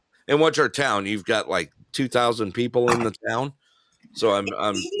 And what's your town? You've got like 2,000 people in the town. So I'm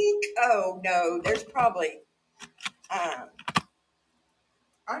oh no, there's probably I'm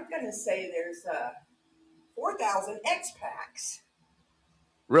gonna say there's 4,000 expats.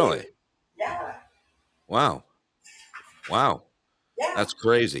 Really? Yeah. Wow. Yeah. That's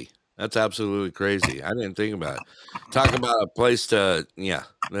crazy. That's absolutely crazy. I didn't think about it. Talk about a place to,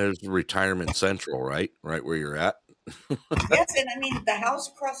 there's Retirement Central, right? Right where you're at. Yes, and I mean the house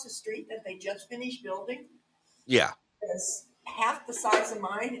across the street that they just finished building. Yeah. Is half the size of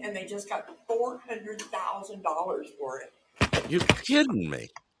mine, and they just got $400,000 for it. You're kidding me.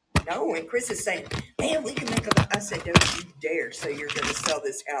 No, and Chris is saying, man, we can make a lot. I said, don't you dare say you're going to sell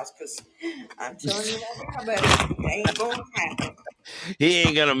this house, because I'm telling you right now, but it ain't going to happen. He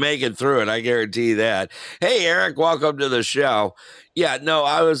ain't going to make it through it. I guarantee that. Hey, Eric, welcome to the show. Yeah, no,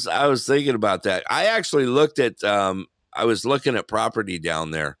 I was thinking about that. I actually looked at, I was looking at property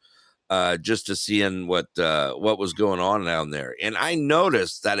down there just to see what was going on down there. And I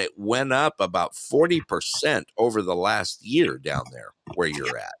noticed that it went up about 40% over the last year down there where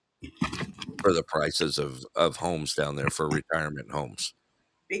you're at. For the prices of homes down there for retirement homes.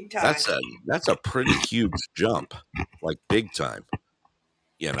 Big time. That's a pretty huge jump, like big time.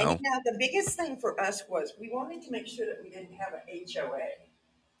 And now the biggest thing for us was we wanted to make sure that we didn't have an HOA.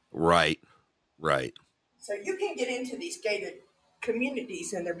 Right. So you can get into these gated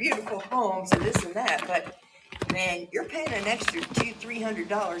communities and they're beautiful homes and this and that, but man, you're paying an extra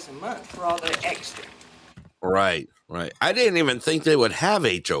 $200-$300 a month for all the extra. Right. I didn't even think they would have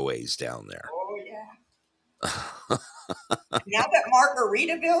HOAs down there. Oh, yeah. Now that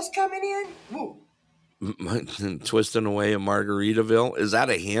Margaritaville's coming in, woo. Twisting away in Margaritaville. Is that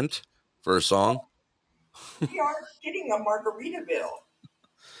a hint for a song? We are getting a Margaritaville.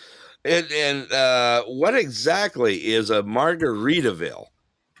 And what exactly is a Margaritaville?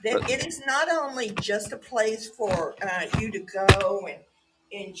 That it is not only just a place for you to go and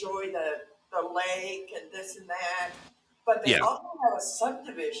enjoy the lake and this and that, but they also have a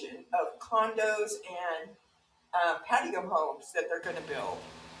subdivision of condos and patio homes that they're going to build.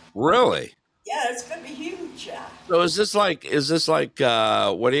 Really? Yeah, it's going to be huge. Yeah. So is this like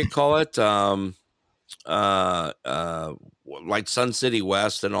what do you call it? Like Sun City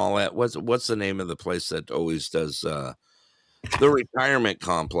West and all that. What's the name of the place that always does the retirement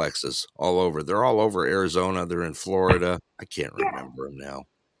complexes all over? They're all over Arizona. They're in Florida. I can't remember them now.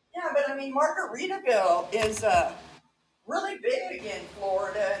 Yeah, but I mean, Margaritaville is really big in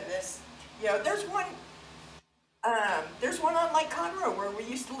Florida, and this, there's one on Lake Conroe where we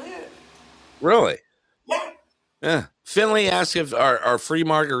used to live. Really? Yeah. Yeah. Finley asked if are free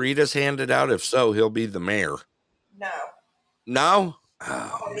margaritas handed out. If so, he'll be the mayor. No. No?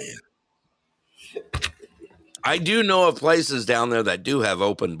 Oh, man. I do know of places down there that do have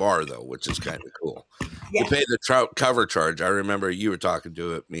open bar, though, which is kind of cool. Yeah. You pay the cover charge. I remember you were talking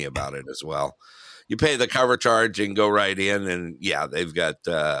to me about it as well. You pay the cover charge and go right in, and yeah, they've got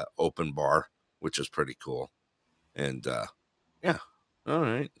open bar, which is pretty cool. And yeah, all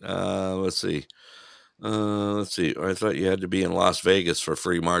right. Let's see. I thought you had to be in Las Vegas for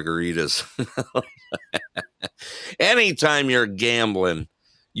free margaritas. Anytime you're gambling,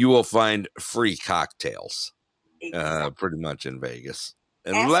 you will find free cocktails. Pretty much in Vegas,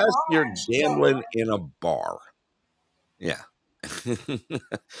 unless you're gambling in a bar. Yeah.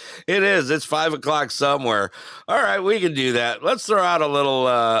 It is. It's 5 o'clock somewhere. All right, we can do that. Let's throw out a little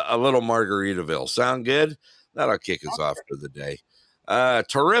Margaritaville. Sound good? That'll kick us off for the day.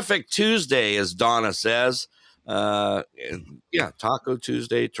 Terrific Tuesday, as Donna says. Yeah, Taco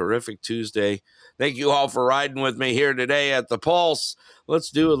Tuesday, terrific Tuesday. Thank you all for riding with me here today at the Pulse. Let's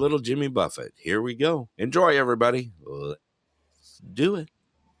do a little Jimmy Buffett. Here we go. Enjoy, everybody. Let's do it.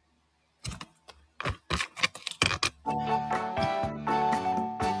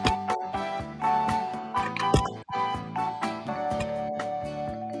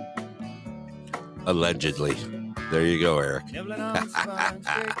 Allegedly. There you go, Eric.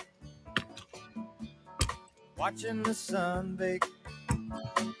 Watching the sun bake.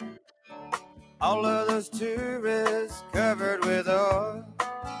 All of those tourists covered with oil.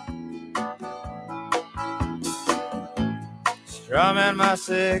 Strumming my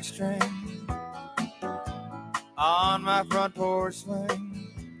 6-string on my front porch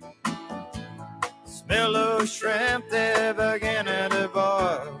swing. Smell those shrimp, they're beginning to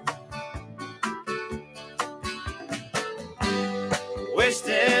boil.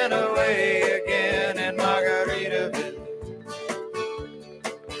 Wasting away again in Margaritaville,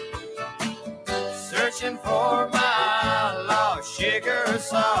 searching for my lost sugar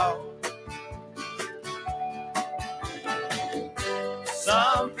salt.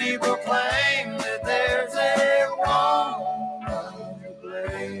 Some people claim that there's a woman to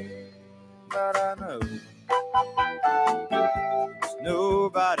blame, but I know it's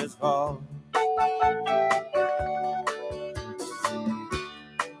nobody's fault.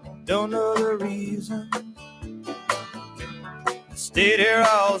 Don't know the reason. I stayed here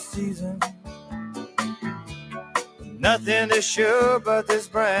all season. Nothing to show but this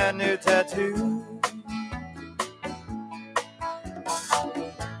brand new tattoo.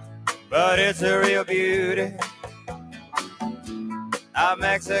 But it's a real beauty, a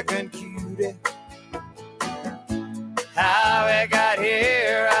Mexican cutie. How it got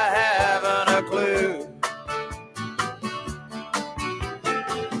here, I haven't a clue.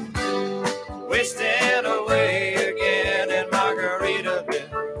 Wasting away again in Margaritaville,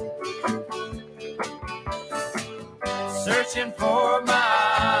 searching for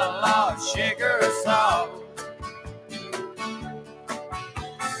my lost sugar salt.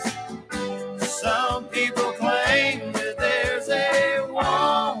 Some people claim that there's a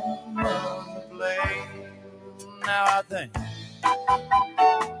woman to blame. Now I think,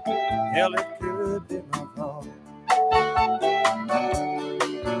 hell, it could be my fault.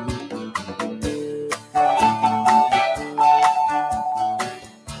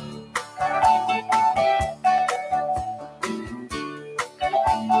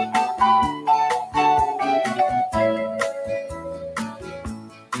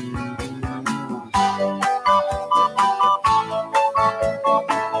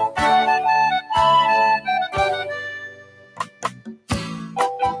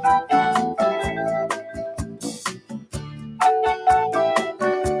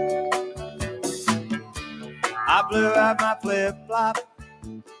 I blew out my flip-flop,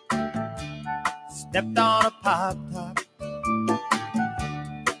 stepped on a pop-top,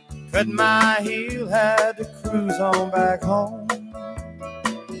 cut my heel, had to cruise on back home.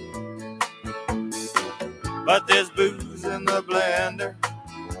 But there's booze in the blender,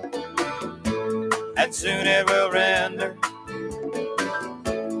 and soon it will render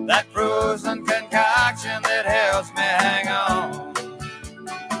that frozen concoction that helps me hang on.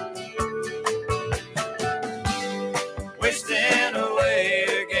 Wasting away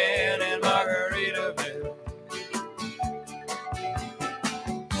again in Margaritaville,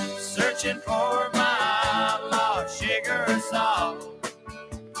 searching for my lost sugar salt.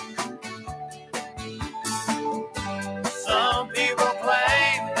 Some people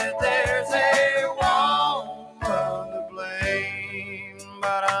claim that there's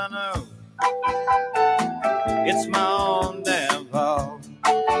but I know it's my own damn fault.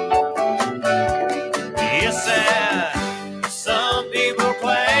 Yes, and some people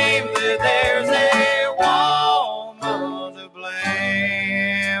claim that there's a woman to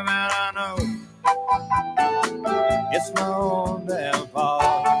blame, and I know it's my own damn fault.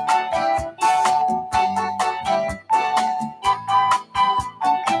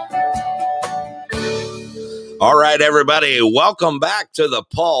 All right, everybody, welcome back to the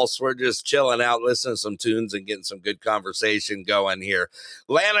Pulse. We're just chilling out, listening to some tunes and getting some good conversation going here.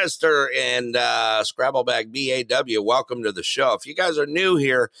 Lannister and Scrabbleback BAW, welcome to the show. If you guys are new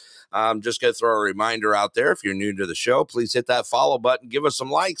here, I'm just going to throw a reminder out there. If you're new to the show, please hit that follow button. Give us some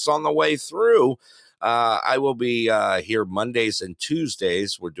likes on the way through. I will be here Mondays and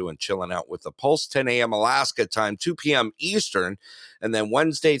Tuesdays. We're doing Chilling Out with the Pulse, 10 a.m. Alaska time, 2 p.m. Eastern. And then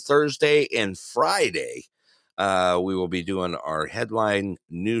Wednesday, Thursday, and Friday, we will be doing our headline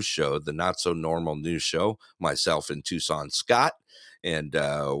news show, the Not So Normal News Show, myself and Tucson Scott. And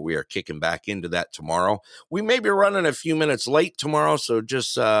we are kicking back into that tomorrow. We may be running a few minutes late tomorrow, so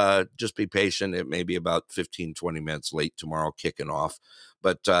just be patient. It may be about 15, 20 minutes late tomorrow kicking off.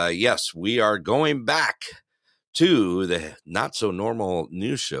 But yes, we are going back to the Not So Normal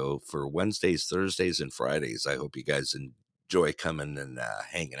News Show for Wednesdays, Thursdays, and Fridays. I hope you guys enjoy coming and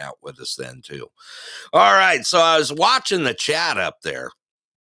hanging out with us then too. All right, so I was watching the chat up there,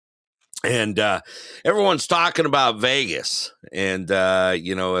 and everyone's talking about Vegas. And,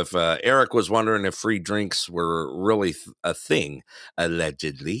 if Eric was wondering if free drinks were really a thing,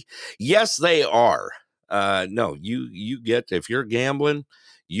 allegedly. Yes, they are. No, you get, if you're gambling,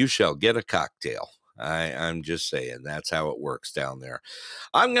 you shall get a cocktail. I'm just saying that's how it works down there.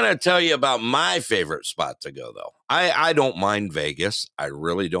 I'm going to tell you about my favorite spot to go, though. I don't mind Vegas. I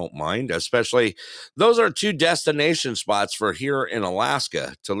really don't mind, especially those are two destination spots for here in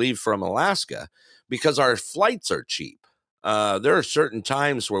Alaska to leave from Alaska because our flights are cheap. There are certain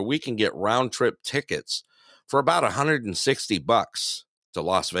times where we can get round trip tickets for about $160 to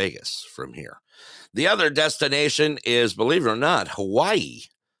Las Vegas from here. The other destination is, believe it or not, Hawaii.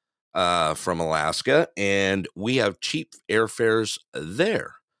 From Alaska, and we have cheap airfares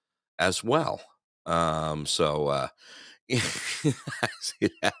there as well. So I see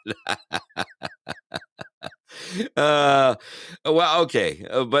that. Well, okay,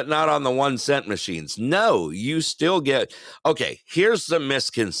 but not on the 1 cent machines. No, you still get. Okay, here's the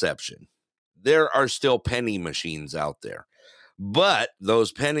misconception: there are still penny machines out there, but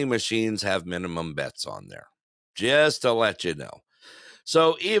those penny machines have minimum bets on there. Just to let you know.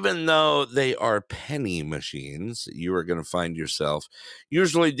 So even though they are penny machines, you are going to find yourself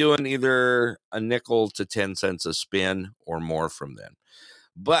usually doing either a nickel to 10 cents a spin or more from them.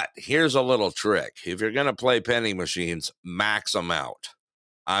 But here's a little trick. If you're going to play penny machines, max them out.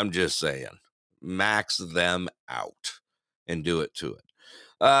 I'm just saying, max them out and do it to it.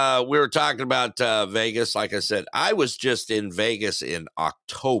 We were talking about Vegas. Like I said, I was just in Vegas in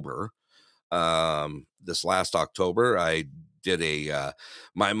October. This last October, I did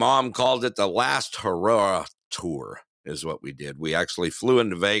my mom called it the last hurrah tour is what we did. We actually flew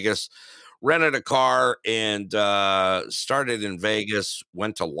into Vegas, rented a car, and started in Vegas,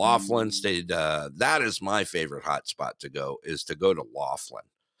 went to Laughlin, stayed. That is my favorite hot spot to go to Laughlin.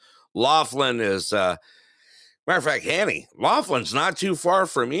 Laughlin is, matter of fact, Hanny, Laughlin's not too far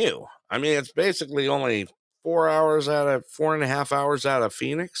from you. I mean, it's basically only 4.5 hours out of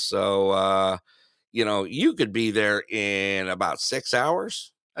Phoenix. So, you could be there in about 6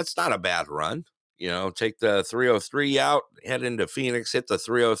 hours. That's not a bad run. Take the 303 out, head into Phoenix, hit the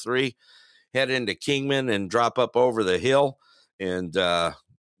 303, head into Kingman and drop up over the hill, and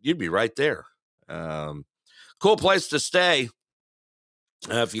you'd be right there. Cool place to stay.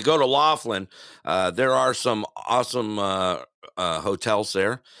 If you go to Laughlin, there are some awesome hotels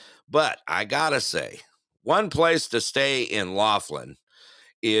there. But I got to say, one place to stay in Laughlin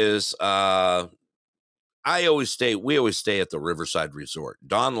is we always stay at the Riverside Resort,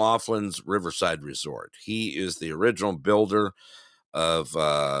 Don Laughlin's Riverside Resort. He is the original builder of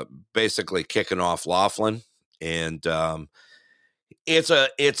basically kicking off Laughlin. And it's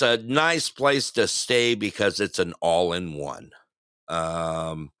a nice place to stay because it's an all-in-one.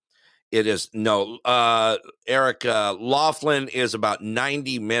 It is Eric, Laughlin is about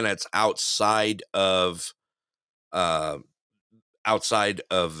 90 minutes outside of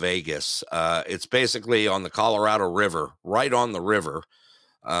Vegas. It's basically on the Colorado River, right on the river.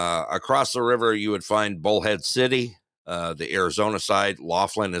 Across the river, you would find Bullhead City, the Arizona side.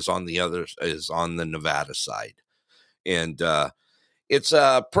 Laughlin is on the Nevada side. And it's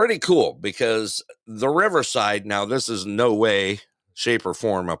pretty cool because the riverside, now this is no way, shape, or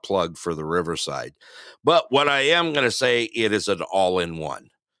form a plug for the Riverside. But what I am going to say, it is an all-in-one.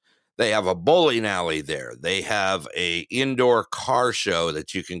 They have a bowling alley there. They have a indoor car show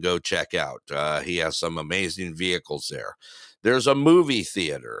that you can go check out. He has some amazing vehicles there. There's a movie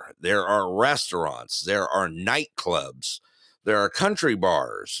theater. There are restaurants. There are nightclubs. There are country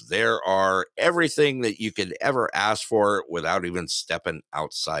bars. There are everything that you could ever ask for without even stepping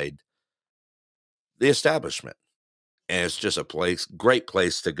outside the establishment. And it's just a great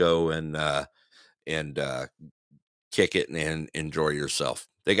place to go and kick it and enjoy yourself.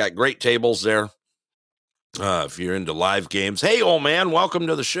 They got great tables there. If you're into live games, hey, old man, welcome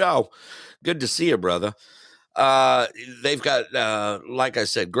to the show. Good to see you, brother. They've got, like I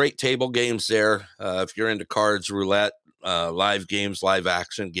said, great table games there. If you're into cards, roulette, live games, live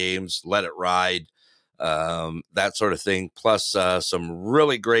action games, let it ride, that sort of thing. Plus, some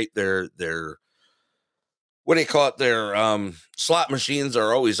really great, their what do you call it? Their slot machines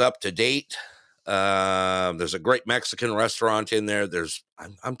are always up to date. There's a great Mexican restaurant in there.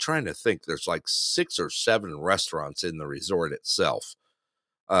 I'm trying to think. There's like 6 or 7 restaurants in the resort itself.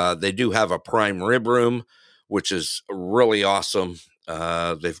 They do have a prime rib room, which is really awesome.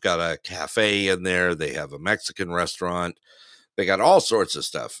 They've got a cafe in there. They have a Mexican restaurant. They got all sorts of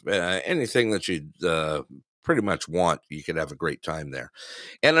stuff. Anything that you'd pretty much want, you could have a great time there.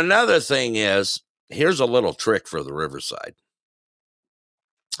 And another thing is, here's a little trick for the Riverside.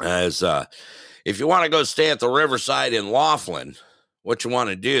 As if you want to go stay at the Riverside in Laughlin, what you want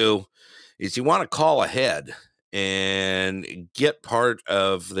to do is you want to call ahead and get part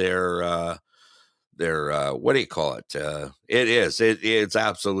of their what do you call it? It's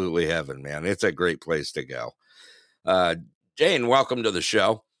absolutely heaven, man. It's a great place to go. Jane, welcome to the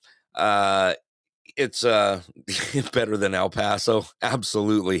show. It's better than El Paso.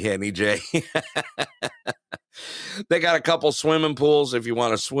 Absolutely, Henny J. They got a couple swimming pools if you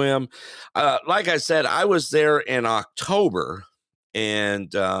want to swim. Like I said, I was there in October,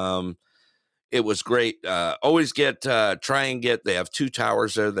 and it was great. Always try and get, they have 2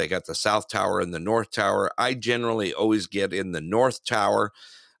 towers there. They got the South Tower and the North Tower. I generally always get in the North Tower.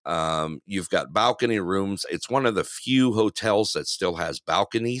 You've got balcony rooms. It's one of the few hotels that still has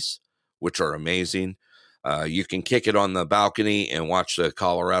balconies, which are amazing. You can kick it on the balcony and watch the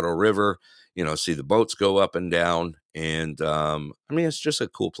Colorado River, see the boats go up and down. And it's just a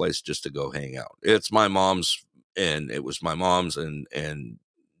cool place just to go hang out. It's my mom's, and it was my mom's and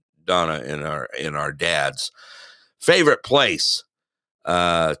Donna and our dad's favorite place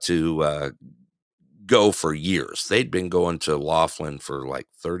to go for years. They'd been going to Laughlin for like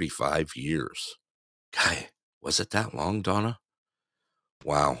 35 years. Guy, was it that long, Donna?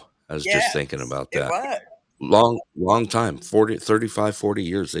 Wow. I was just thinking about that. It was. Long time, 35, 40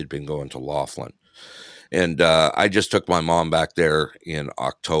 years they'd been going to Laughlin. And I just took my mom back there in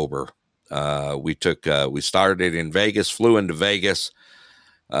October. We started in Vegas, flew into Vegas,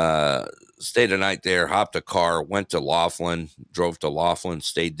 stayed a night there, hopped a car, went to Laughlin, drove to Laughlin,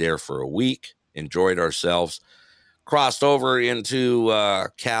 stayed there for a week, enjoyed ourselves, crossed over into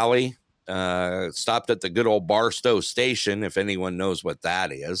Cali, stopped at the good old Barstow Station, if anyone knows what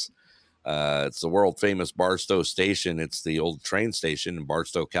that is. It's the world famous Barstow Station. It's the old train station in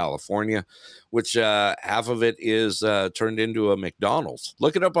Barstow, California, which half of it is turned into a McDonald's.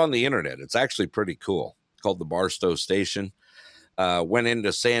 Look it up on the internet. It's actually pretty cool. It's called the Barstow Station. Went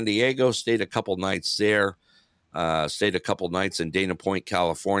into San Diego, stayed a couple nights there, stayed a couple nights in Dana Point,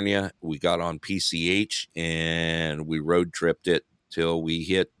 California. We got on PCH and we road tripped it till we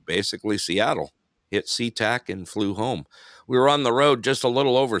hit basically Seattle, hit SeaTac and flew home. We were on the road just a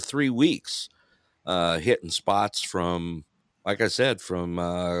little over 3 weeks, hitting spots from, like I said, from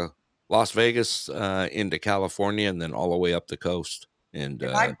Las Vegas into California and then all the way up the coast. And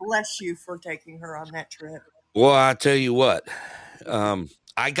I bless you for taking her on that trip. Well, I tell you what,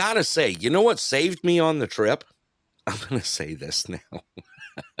 I got to say, you know what saved me on the trip? I'm going to say this now.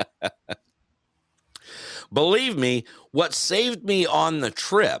 Believe me, what saved me on the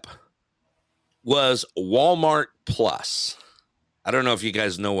trip was Walmart Plus. I don't know if you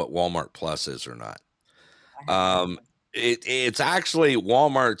guys know what Walmart Plus is or not. It's actually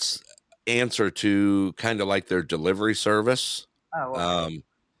Walmart's answer to kind of like their delivery service. Oh, okay.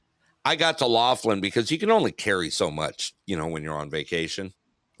 I got to Laughlin because you can only carry so much, when you're on vacation,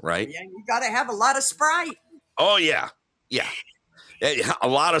 right? Yeah, you got to have a lot of Sprite. Oh, yeah. Yeah. A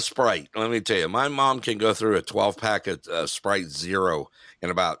lot of Sprite. Let me tell you, my mom can go through a 12-pack of Sprite Zero in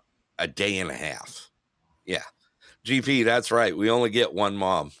about a day and a half. Yeah. GP, that's right. We only get one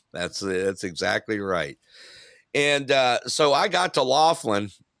mom. That's exactly right. And so I got to Laughlin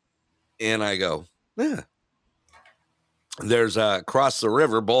and I go, yeah. there's across the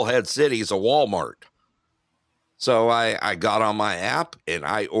river, Bullhead City is a Walmart. So I got on my app and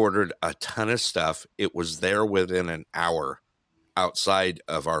I ordered a ton of stuff. It was there within an hour outside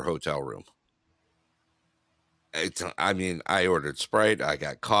of our hotel room. I mean, I ordered Sprite, I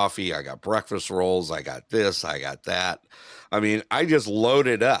got coffee, I got breakfast rolls, I got this, I got that. I mean, I just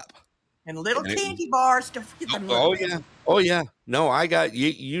loaded up. And little candy bars to get them. Oh yeah. Oh yeah. No, I got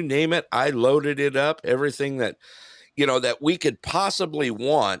you name it. I loaded it up. Everything that, that we could possibly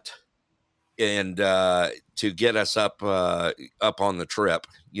want, and to get us up on the trip,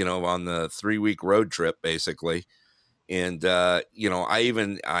 on the 3-week road trip, basically. And I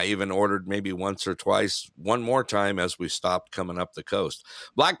even ordered maybe once or twice, one more time as we stopped coming up the coast.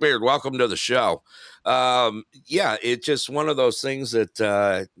 Blackbeard, welcome to the show. It's just one of those things that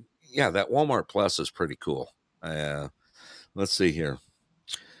that Walmart Plus is pretty cool. Let's see here.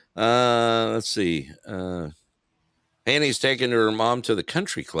 Annie's taking her mom to the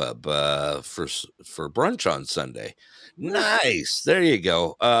country club for brunch on Sunday. Nice. There you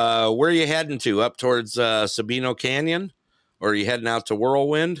go. Where are you heading to? Up towards Sabino Canyon? Or are you heading out to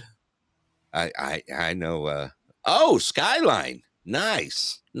Whirlwind? I know. Skyline.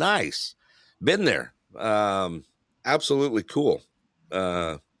 Nice. Been there. Absolutely cool.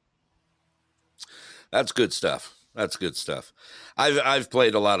 That's good stuff. I've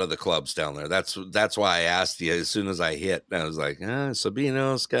played a lot of the clubs down there. That's why I asked you as soon as I hit. I was like,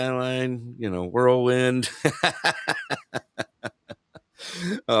 Sabino, Skyline, Whirlwind.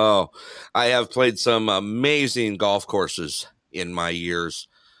 Oh, I have played some amazing golf courses in my years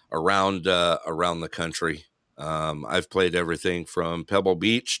around the country. I've played everything from Pebble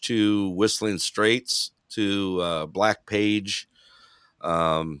Beach to Whistling Straits to Black Page.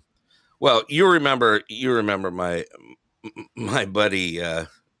 Well, you remember my buddy that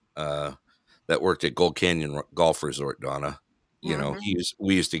worked at Gold Canyon Golf Resort, Donna. We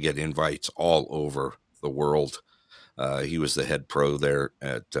used to get invites all over the world. He was the head pro there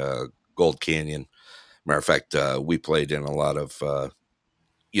at Gold Canyon. Matter of fact, we played in a lot of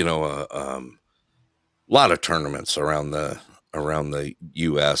tournaments around the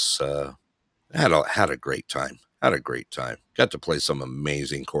U.S. Had a great time. Got to play some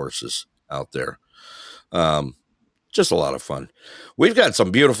amazing courses out there. Just a lot of fun. We've got some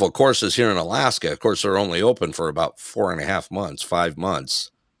beautiful courses here in Alaska. Of course, they're only open for about 4.5 months, 5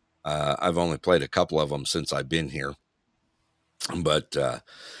 months. I've only played a couple of them since I've been here. But,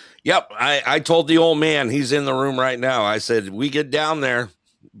 I told the old man, he's in the room right now. I said, we get down there,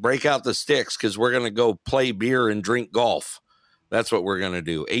 break out the sticks, because we're going to go play beer and drink golf. That's what we're going to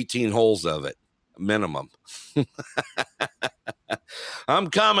do. 18 holes of it, minimum. I'm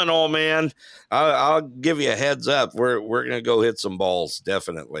coming, old man. I'll give you a heads up. We're going to go hit some balls,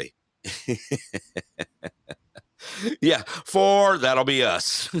 definitely. Yeah, 4, that'll be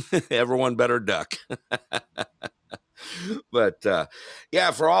us. Everyone better duck. But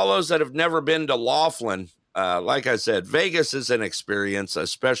for all those that have never been to Laughlin, like I said, Vegas is an experience,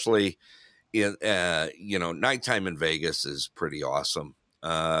 especially in nighttime in Vegas is pretty awesome.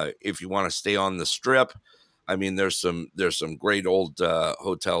 If you want to stay on the Strip, I mean, there's some great old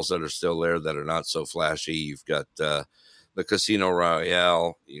hotels that are still there that are not so flashy. You've got the Casino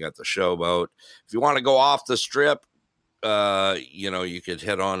Royale, you got the Showboat. If you want to go off the Strip, you could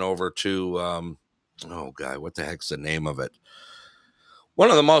head on over to what the heck's the name of it? One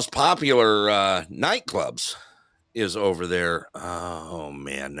of the most popular nightclubs is over there. Oh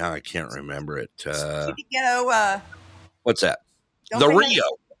man, now I can't remember it. What's that? The Rio.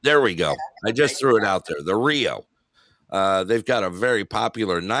 There we go. I just threw it out there. The Rio. They've got a very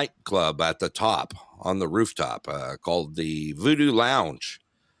popular nightclub at the top on the rooftop called the Voodoo Lounge.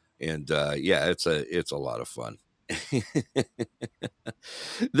 And it's a lot of fun.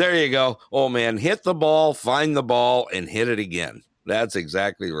 There you go. Oh man, hit the ball, find the ball, and hit it again. That's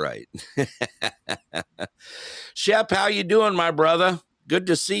exactly right. Shep, how you doing, my brother? Good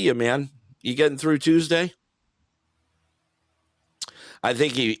to see you, man. You getting through Tuesday? I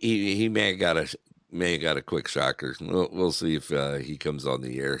think he may have got a quick shocker. We'll see if he comes on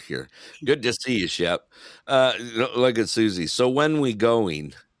the air here. Good to see you, Shep. Look at Susie. So when we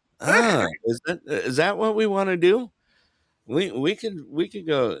going? Is that what we want to do? We could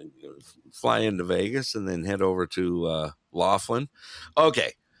go fly into Vegas and then head over to Laughlin.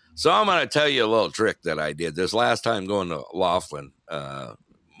 Okay, so I'm going to tell you a little trick that I did this last time going to Laughlin.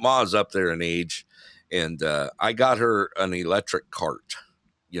 Ma's up there in age, and I got her an electric cart.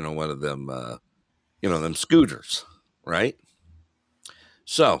 One of them, them scooters, right?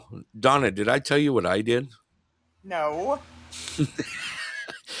 So, Donna, did I tell you what I did? No.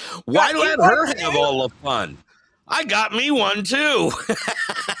 Why let her have all the fun? I got me one too.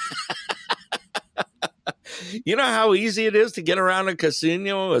 You know how easy it is to get around a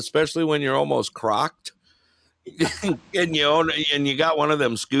casino, especially when you're almost crocked and you got one of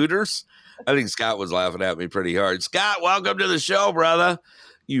them scooters. I think Scott was laughing at me pretty hard. Scott, welcome to the show, brother.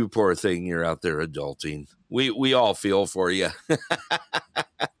 You poor thing, you're out there adulting. We all feel for you.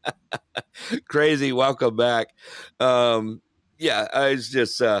 Crazy, welcome back. Yeah, I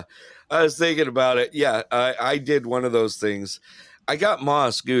was thinking about it. Yeah, I did one of those things. I got Ma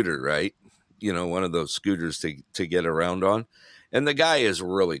a scooter, right? One of those scooters to get around on. And the guy is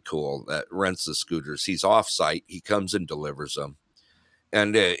really cool that rents the scooters. He's off site. He comes and delivers them.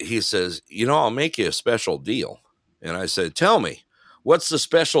 And he says, I'll make you a special deal. And I said, tell me, what's the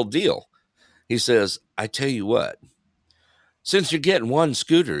special deal? He says, I tell you what, since you're getting one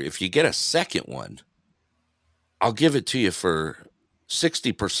scooter, if you get a second one, I'll give it to you for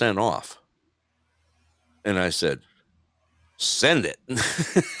 60% off. And I said, send it.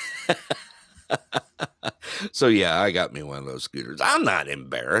 So, yeah, I got me one of those scooters. I'm not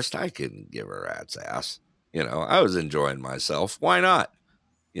embarrassed. I can give a rat's ass. I was enjoying myself. Why not?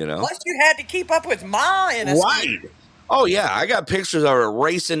 Plus, you had to keep up with Ma in a scooter. Oh, yeah. I got pictures of her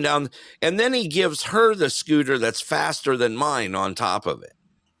racing down. And then he gives her the scooter that's faster than mine on top of it.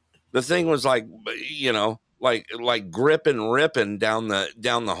 The thing was like, like grip and ripping down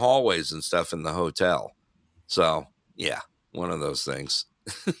the hallways and stuff in the hotel. So, yeah, one of those things.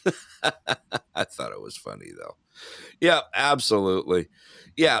 I thought it was funny, though. Yeah, absolutely.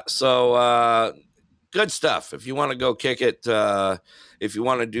 Yeah, so good stuff. If you want to go kick it, if you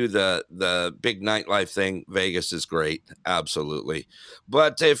want to do the big nightlife thing, Vegas is great. Absolutely.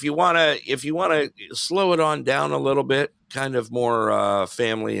 But if you want to slow it on down a little bit, kind of more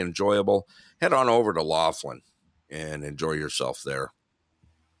family enjoyable, head on over to Laughlin and enjoy yourself there.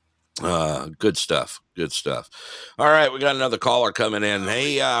 Good stuff. All right, we got another caller coming in.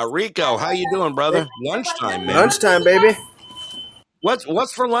 Hey, Rico, how you doing, brother? Lunchtime, man. Lunchtime, baby.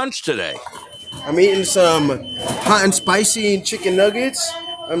 What's for lunch today? I'm eating some hot and spicy chicken nuggets.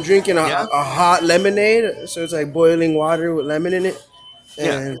 I'm drinking a hot lemonade, so it's like boiling water with lemon in it,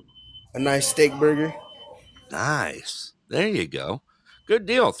 and a nice steak burger. Nice. There you go. Good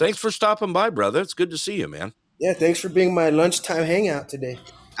deal. Thanks for stopping by, brother. It's good to see you, man. Yeah, thanks for being my lunchtime hangout today.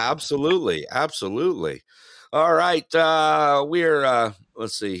 Absolutely. All right, we're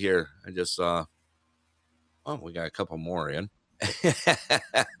let's see here. I just saw. Oh, we got a couple more in.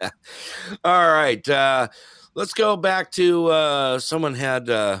 All right, let's go back to someone had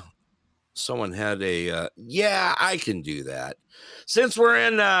a yeah, I can do that. Since we're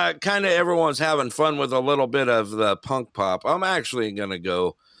in kind of everyone's having fun with a little bit of the punk pop, I'm actually going to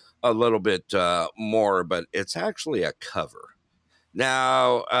go a little bit more, but it's actually a cover.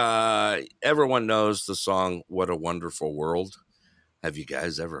 Now, everyone knows the song What a Wonderful World. Have you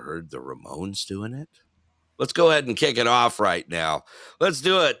guys ever heard the Ramones doing it? Let's go ahead and kick it off right now. Let's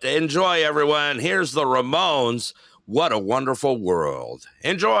do it. Enjoy, everyone. Here's the Ramones. What a Wonderful World.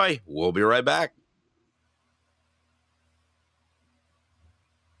 Enjoy. We'll be right back.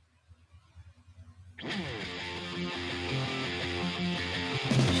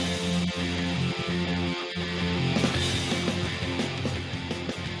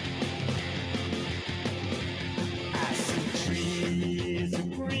 I see trees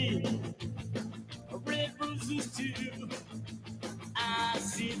of green, red roses too. I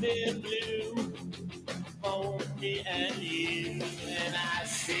see them blue for me and you, and I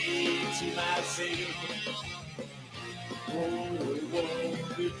say to myself, oh,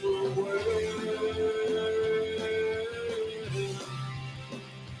 wonderful world.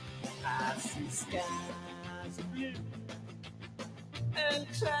 I see skies of blue and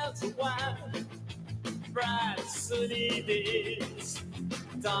clouds of white, bright sunny days,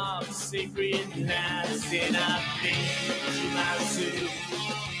 dark sacred nights, and I think to myself,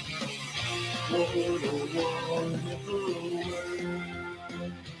 what a wonderful world.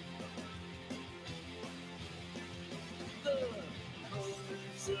 The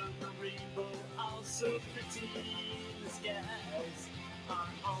colors of the rainbow are so pretty, the skies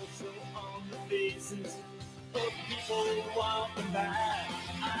are also on the faces of people walking by.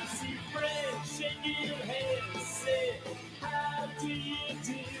 I see friends shaking hands, say, how do you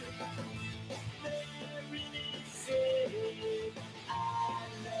do? They really say, I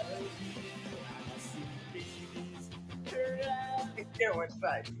love you. I see babies cry. It's doing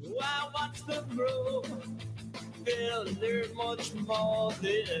fun. I watch them grow. They'll learn much more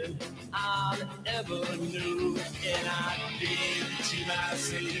than I'll ever know. And I think to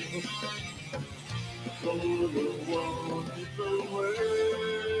myself, what a wonderful world.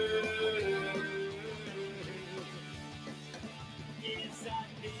 I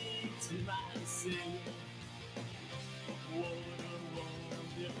hate myself. What a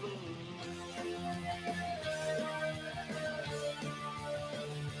wonderful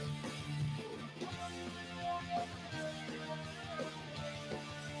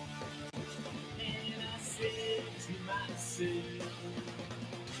and I said to myself,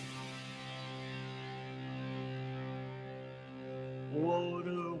 what a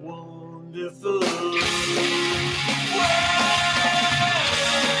wonderful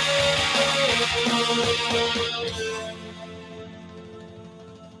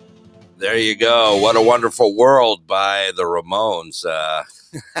There you go. What a Wonderful World by the Ramones.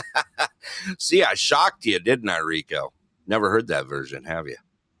 See, I shocked you, didn't I, Rico? Never heard that version, have you?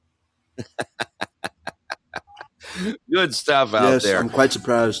 Good stuff out Yes, there. I'm quite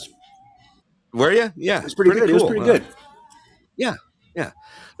surprised. Were you? Yeah. It's pretty good. It was cool, pretty huh? good. Yeah.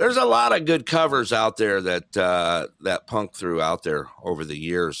 There's a lot of good covers out there that that punk threw out there over the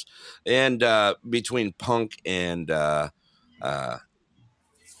years, and between punk and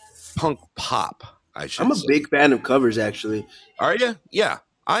punk pop, I should I'm a say. big fan of covers, actually. Are you? Yeah,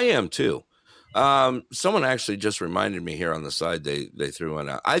 I am too. Someone actually just reminded me here on the side they threw one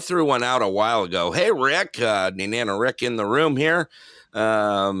out. I threw one out a while ago. Hey, Rick, Nana Rick in the room here.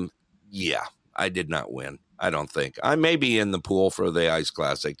 Yeah, I did not win. I don't think. I may be in the pool for the Ice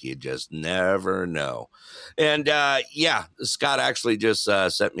Classic. You just never know. And yeah, Scott actually just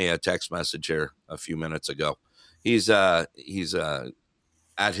sent me a text message here a few minutes ago. He's at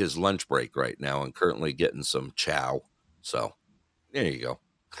his lunch break right now and currently getting some chow. So there you go.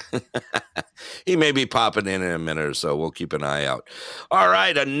 He may be popping in a minute or so. We'll keep an eye out. All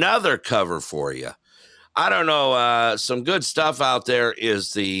right, another cover for you. I don't know. Some good stuff out there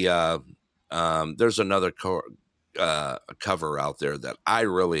is the there's another cover out there that I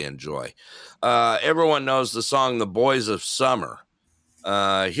really enjoy. Everyone knows the song "The Boys of Summer."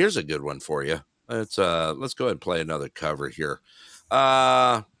 Here's a good one for you. Let's go ahead and play another cover here.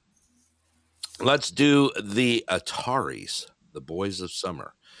 Let's do the Ataris, "The Boys of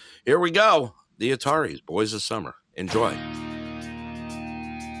Summer." Here we go. The Ataris, "Boys of Summer." Enjoy.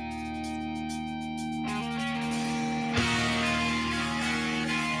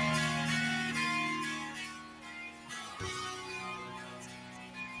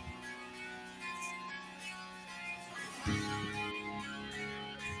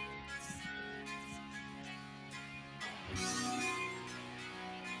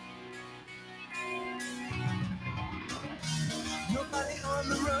 nobody on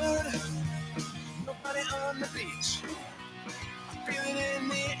the road, nobody on the beach. I feel it in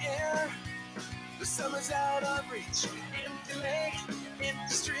the air. The summer's out of reach. Empty lake,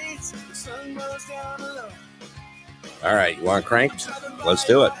 empty streets. The sun goes down low. All right, you want cranked? Let's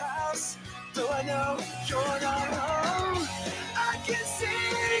do it. So I know you're not home. I can see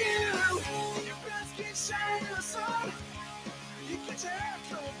you. Your breath can shine in the sun. You get your hair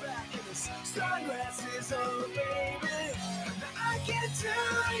thrown back in the sunglasses, oh baby. Now I can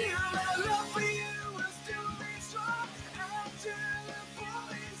tell you that love for you will still be strong after the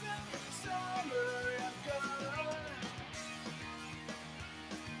boys of summer have gone.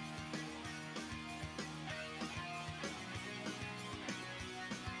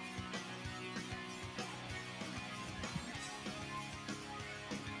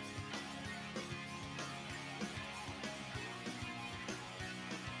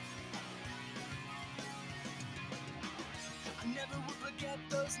 I never would forget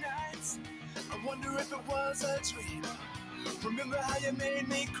those nights. I wonder if it was a dream. Remember how you made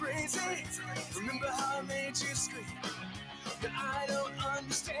me crazy? Remember how I made you scream? But I don't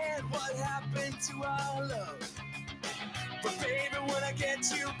understand what happened to our love. But baby, when I get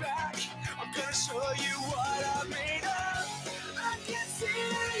you back, I'm gonna show you what I'm made of. I can see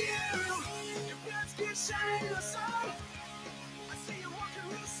you. Your breath can shine in the sun. I see you walking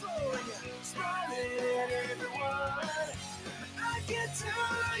real slow and you're smiling at everyone. I can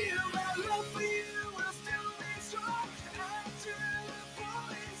tell you my love for you will still be strong after the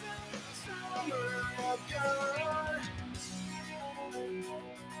boys of summer have gone.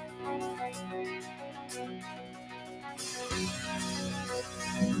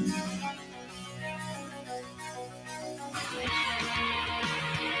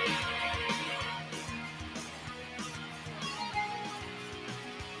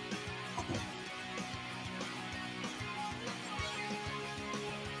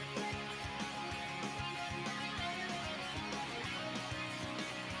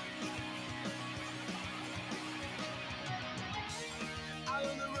 Out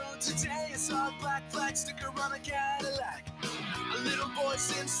on the road today, I saw a black flag sticker on a Cadillac. A little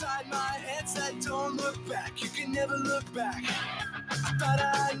voice inside my head said, don't look back, you can never look back. Thought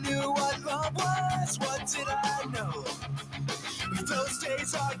I knew what love was, what did I know? Those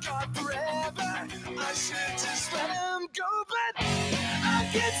days are gone forever. I should just let them go, but I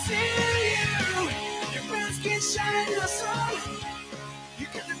can see you. Your friends can shine your sun. You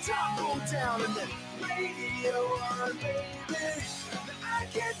get the top pulled down and the radio on, baby. I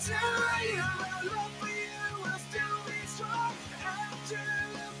can tell you my love for you will still be strong after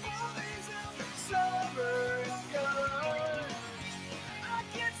the volleys of the summer is gone. I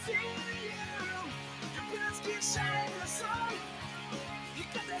can see you. Your friends can shine your sun. You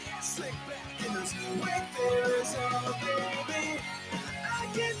got the hair slicked back and those wayfarers, oh baby. I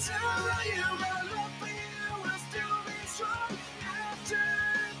can tell you my love for you will still be strong after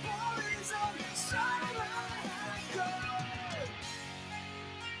the volleys of summer has gone.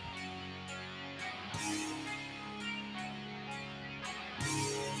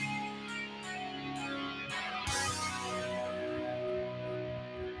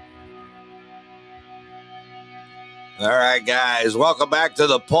 All right, guys, welcome back to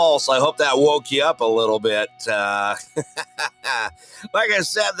the Pulse. I hope that woke you up a little bit. Like I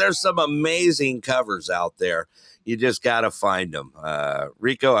said, there's some amazing covers out there. You just got to find them.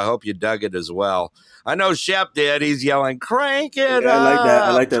 Rico, I hope you dug it as well. I know Shep did. He's yelling, crank it up. I like that.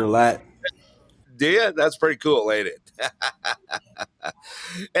 I like that a lot. Do you? That's pretty cool, ain't it?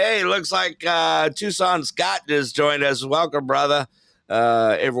 Hey, looks like Tucson Scott just joined us. Welcome, brother.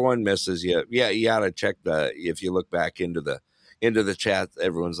 Everyone misses you. Yeah, you gotta check if you look back into the chat,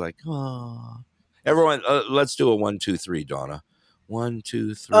 everyone's like, oh. Everyone, let's do a 1, 2, 3, Donna. 1,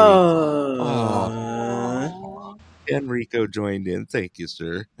 2, 3. Oh. Enrico joined in. Thank you,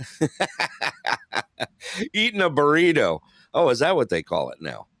 sir. Eating a burrito. Oh, is that what they call it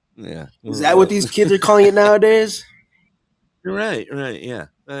now? Yeah. Is that what these kids are calling it nowadays? Right, yeah.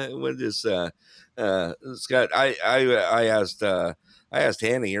 What is Scott? I asked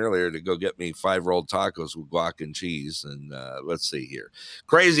Hanny earlier to go get me 5 rolled tacos with guac and cheese, and let's see here.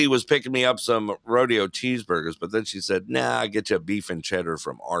 Crazy was picking me up some rodeo cheeseburgers, but then she said, "Nah, I get you a beef and cheddar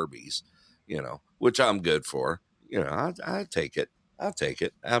from Arby's," which I'm good for. I'll take it.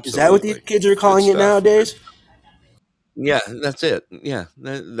 Absolutely. Is that what these kids are calling it nowadays? Yeah, that's it. Yeah,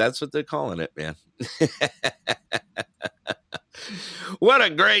 that's what they're calling it, man. What a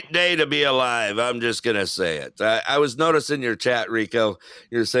great day to be alive. I'm just going to say it. I was noticing your chat, Rico.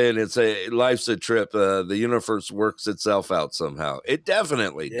 You're saying life's a trip. The universe works itself out somehow. It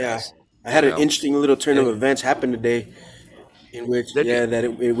definitely does. I had an interesting little turn of events happen today in which,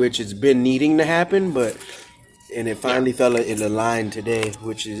 in which it's been needing to happen, and it finally fell in a line today,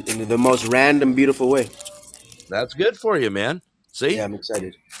 which is in the most random, beautiful way. That's good for you, man. See? Yeah, I'm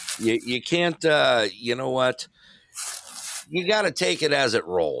excited. You can't, you know what? You got to take it as it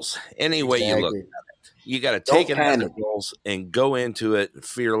rolls. Any way you look at it. You got to take it as it rolls and go into it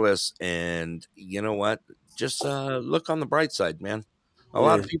fearless. And you know what? Just look on the bright side, man. A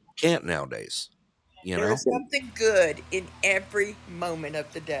lot of people can't nowadays. There's something good in every moment of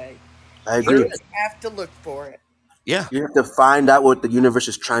the day. I agree. You just have to look for it. Yeah. You have to find out what the universe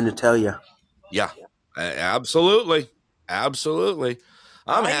is trying to tell you. Yeah. Absolutely.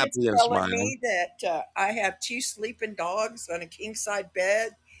 I'm happy and smiling. Me that I have 2 sleeping dogs on a king-size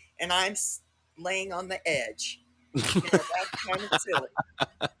bed, and I'm laying on the edge. That's kind of silly.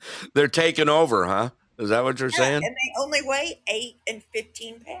 They're taking over, huh? Is that what you're saying? And they only weigh 8 and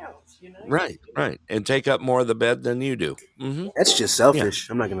 15 pounds. Right, and take up more of the bed than you do. Mm-hmm. That's just selfish.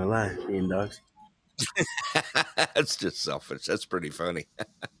 Yeah. I'm not gonna lie, being dogs. That's just selfish. That's pretty funny.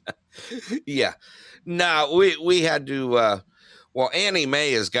 Yeah. No, we had to. Well, Annie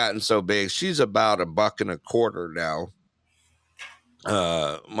Mae has gotten so big; she's about $1.25 now.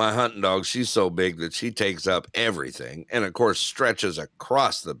 My hunting dog, she's so big that she takes up everything, and of course stretches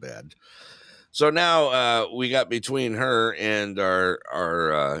across the bed. So now we got between her and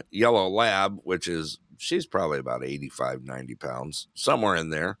our yellow lab, she's probably about 85, 90 pounds, somewhere in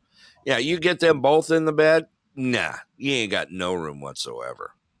there. Yeah, you get them both in the bed. Nah, you ain't got no room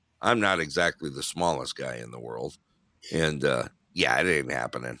whatsoever. I'm not exactly the smallest guy in the world, and yeah, it ain't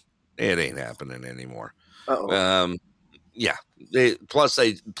happening. It ain't happening anymore. Yeah. Plus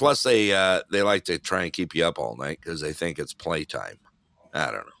they like to try and keep you up all night because they think it's playtime.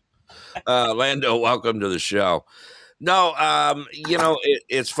 I don't know. Lando, welcome to the show. No,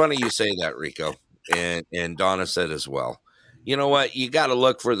 it's funny you say that, Rico, and Donna said as well. You know what? You got to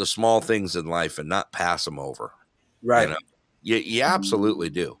look for the small things in life and not pass them over. Right. You absolutely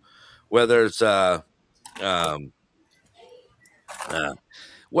do. Whether it's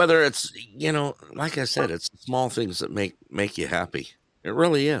whether it's, like I said, it's small things that make you happy. It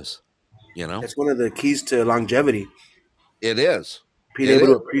really is, It's one of the keys to longevity. It is. Being Is able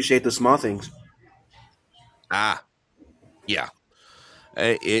to it? appreciate the small things. Ah, yeah.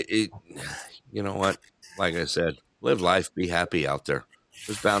 You know what? Like I said, live life, be happy out there.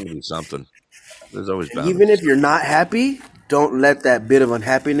 There's bound to be something. There's always And bound to even be if something. you're not happy, don't let that bit of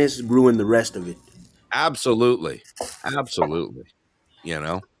unhappiness ruin the rest of it. Absolutely. Absolutely. You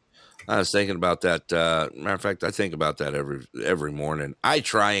know, I was thinking about that. Matter of fact, I think about that every morning. I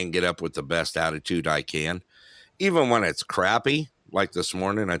try and get up with the best attitude I can, even when it's crappy. Like this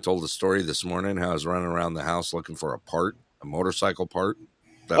morning, I told the story this morning how I was running around the house looking for a motorcycle part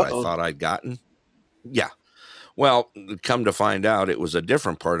that I Uh-oh. thought I'd gotten. Yeah. Well, come to find out, it was a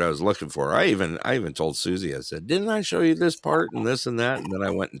different part I was looking for. I even told Susie, I said, "Didn't I show you this part and this and that?" And then I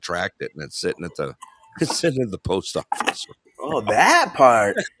went and tracked it, and it's sitting at the it's sitting at the post office. Oh, that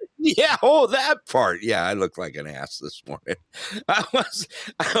part. Yeah, that part. Yeah, I looked like an ass this morning. I was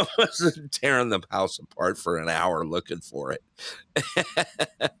tearing the house apart for an hour looking for it.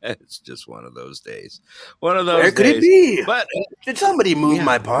 It's just one of those days. One of those Where could it days. be? But Did somebody move yeah.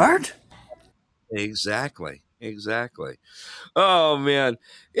 my part? Exactly. Oh man,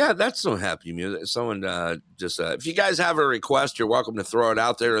 yeah, that's some happy music. Someone just if you guys have a request, you're welcome to throw it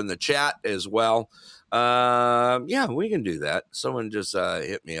out there in the chat as well. Yeah, we can do that. Someone just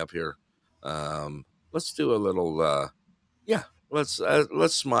hit me up here. Let's do a little. Yeah, let's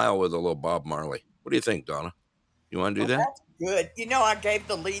smile with a little Bob Marley. What do you think, Donna? You want to do that? That's good. You know, I gave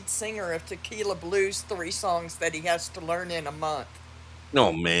the lead singer of Tequila Blues 3 songs that he has to learn in a month.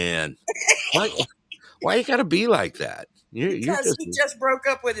 No, man. Why you gotta be like that? Because he just broke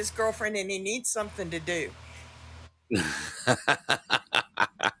up with his girlfriend and he needs something to do.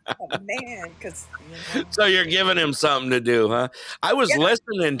 Oh, man, because So you're giving him something to do, huh? I was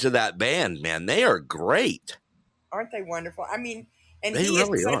listening to that band, man. They are great. Aren't they wonderful? I mean, and They he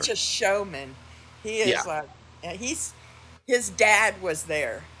really is such are. a showman. He is his dad was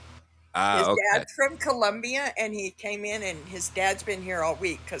there. His dad's from Colombia, and he came in, and his dad's been here all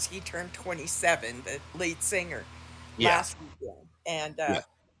week because he turned 27, the lead singer, last weekend. And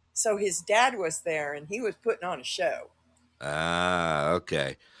so his dad was there, and he was putting on a show.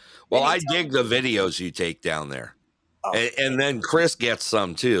 Okay. Well, I dig the videos you take down there. Oh, and then Chris gets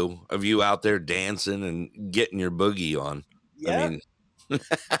some, too, of you out there dancing and getting your boogie on. Yeah. I mean...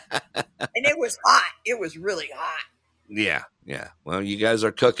 And it was hot. It was really hot. Yeah. Well, you guys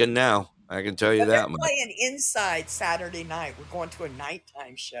are cooking now. I can tell you that much. They're playing inside Saturday night. We're going to a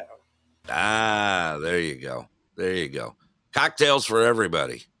nighttime show. There you go. Cocktails for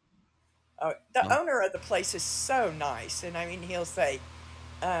everybody. The owner of the place is so nice. And I mean, he'll say,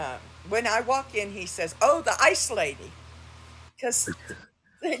 when I walk in, he says, "Oh, the ice lady." Because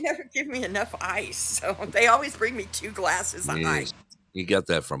they never give me enough ice. So they always bring me 2 glasses of ice. You got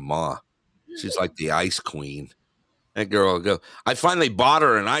that from Ma. She's like the ice queen. That girl will go. I finally bought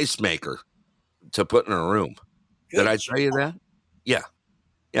her an ice maker to put in her room. Did I tell you that? Yeah.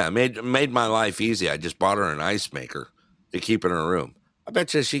 It made my life easy. I just bought her an ice maker to keep in her room. I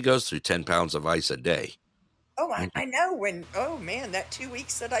bet you she goes through 10 pounds of ice a day. Oh, I know. Oh man, that 2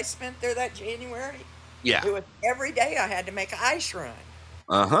 weeks that I spent there that January. Yeah. It was every day I had to make an ice run.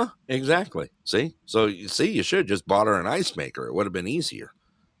 Exactly. See? So you should have just bought her an ice maker. It would have been easier.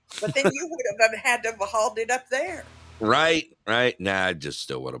 But then you would have had to have hauled it up there. Right. Nah, I just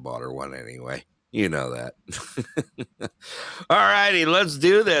still would have bought her one anyway. You know that. All righty, let's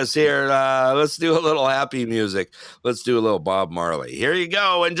do this here. Let's do a little happy music. Let's do a little Bob Marley. Here you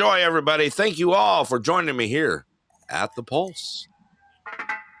go. Enjoy, everybody. Thank you all for joining me here at The Pulse.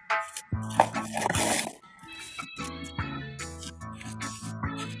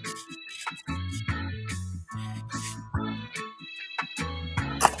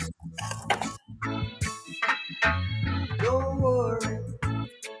 Don't worry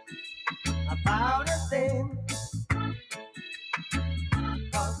about a thing,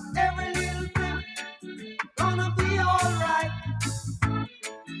 'cause every little thing gonna be alright.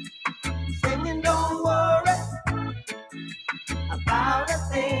 Singing, don't worry about a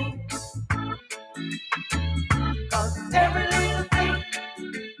thing, 'cause every little thing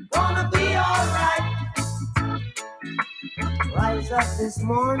gonna be alright. Rise up this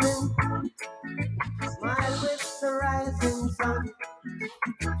morning, smile with the rising sun.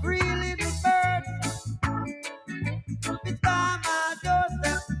 3 little birds, it's by my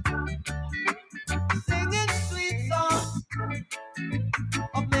doorstep, singing sweet songs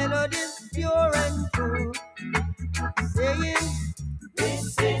of melodies pure and true, saying, "This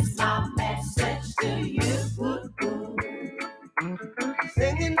is my message to you."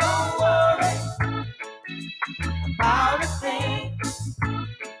 Singing, don't worry about a thing,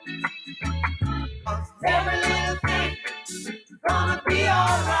 'cause every little thing gonna be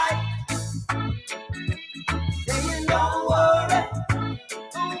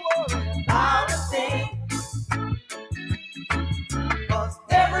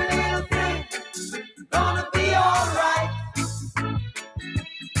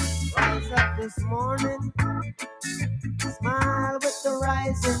up this morning, smile with the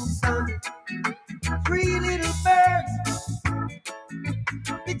rising sun. 3 little birds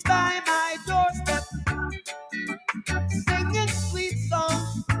it's by my doorstep, singing sweet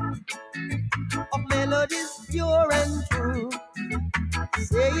songs of melodies pure and true,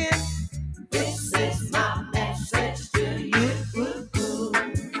 saying, this is my message to you.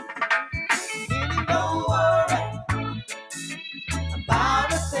 Meaning don't worry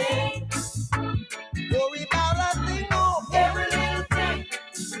about a thing. Worry about a thing, oh, every little thing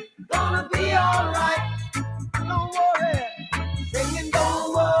gonna be alright. Don't worry, singing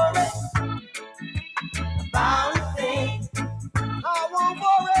don't worry about a thing. I won't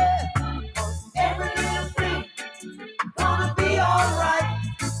worry, 'cause every little thing gonna be alright.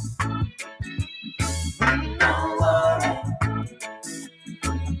 Don't worry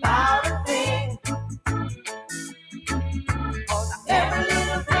about a thing, 'cause every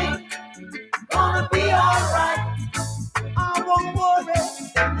little thing gonna be alright. I won't worry,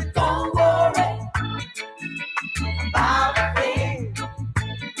 don't worry about a thing,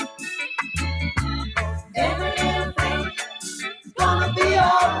 'cause every little thing gonna be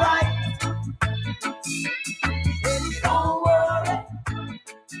alright. Don't worry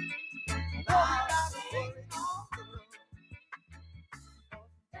about a thing.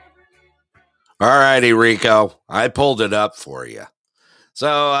 All righty, Rico. I pulled it up for you.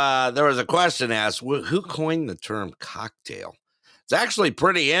 So there was a question asked, who coined the term cocktail? It's actually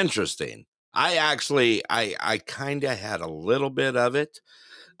pretty interesting. I kind of had a little bit of it.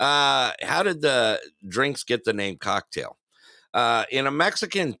 How did the drinks get the name cocktail? In a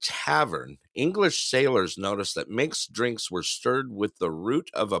Mexican tavern, English sailors noticed that mixed drinks were stirred with the root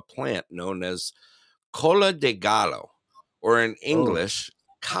of a plant known as cola de gallo, or in English,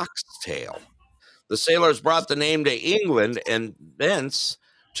 cock's tail. The sailors brought the name to England and thence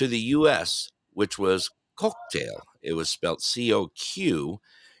to the U.S., which was cocktail. It was spelled C-O-Q.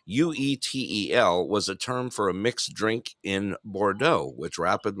 U-E-T-E-L was a term for a mixed drink in Bordeaux, which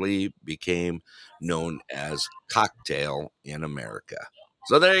rapidly became known as cocktail in America.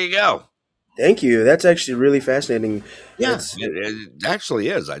 So there you go. Thank you. That's actually really fascinating. Yeah, That's- it actually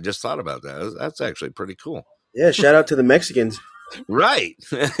is. I just thought about that. That's actually pretty cool. yeah, shout out to the Mexicans. Right.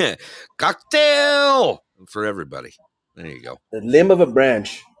 Cocktail for everybody. There you go. The limb of a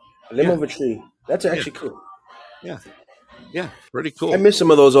branch, a limb Yeah. of a tree. That's actually cool. Yeah, pretty cool. I miss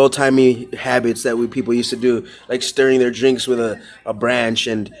some of those old timey habits that people used to do, like stirring their drinks with a branch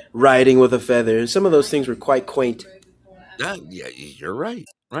and riding with a feather. Some of those things were quite quaint. Yeah, you're right.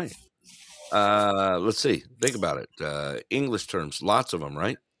 Right. Let's see. Think about it. English terms, lots of them,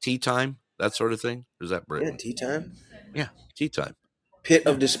 right? Tea time, that sort of thing. Or is that Yeah, Britain? tea time, Yeah, tea time. pit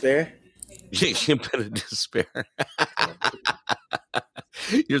of despair. You bit of despair.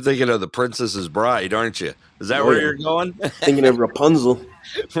 You're thinking of The Princess's Bride, aren't you? Is that Oh, where yeah. you're going? Thinking of Rapunzel.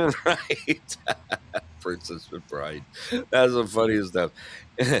 Right. Princess Bride. That's the funniest stuff.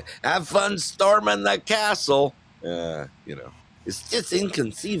 Have fun storming the castle. It's just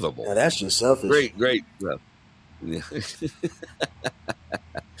inconceivable. Now that's just selfish. Great stuff.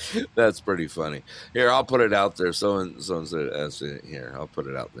 That's pretty funny. Here, I'll put it out there. Someone said, here, I'll put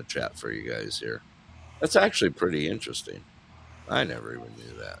it out in the chat for you guys here. That's actually pretty interesting. I never even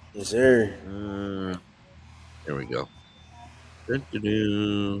knew that. Yes, sir. Here we go.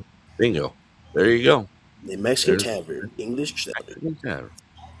 Doo-doo-doo. Bingo. There you go. The Mexican There's- Tavern, English Tavern. Yeah.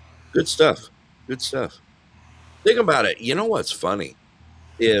 Good stuff. Good stuff. Think about it. You know what's funny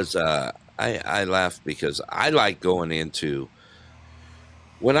is I laugh because I like going into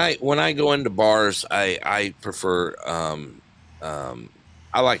when I go into bars. I prefer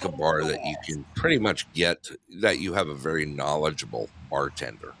I like a bar that you can pretty much get that you have a very knowledgeable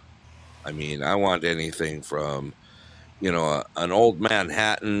bartender. I mean, I want anything from an old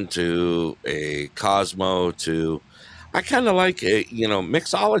Manhattan to a Cosmo to I kind of like it,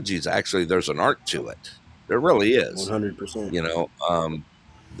 mixologies. Actually, there's an art to it. There really is. 100%.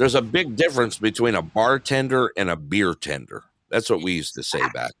 There's a big difference between a bartender and a beer tender. That's what we used to say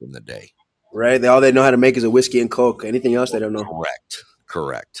back in the day. Right? All they know how to make is a whiskey and Coke. Anything else, they don't know.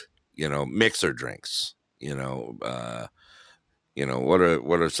 Correct. Mixer drinks. What are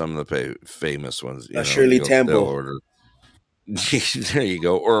some of the famous ones? Shirley Temple. they'll order. There you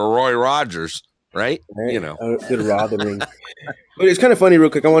go. Or a Roy Rogers, right? Right? Good Rothering. But it's kind of funny, real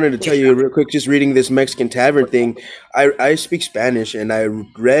quick. I wanted to tell you real quick, just reading this Mexican Tavern thing. I speak Spanish, and I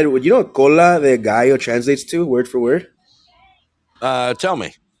read, what cola de gallo translates to, word for word? Tell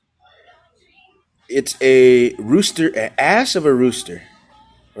me. It's a rooster, an ass of a rooster.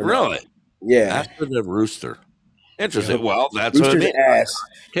 Or not? Really? Yeah. After the rooster. Interesting. Well, that's Rooster's what it is. ass.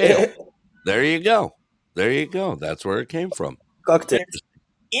 Tail. There you go. There you go. That's where it came from. Cocktail. There's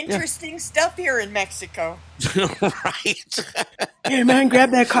interesting stuff here in Mexico. Right. Hey man,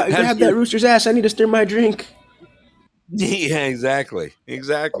 grab that rooster's ass. I need to stir my drink. Yeah, exactly.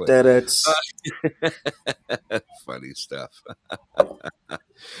 Exactly. That's funny stuff.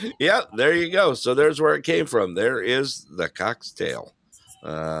 Yeah, there you go. So there's where it came from. There is the cocktail.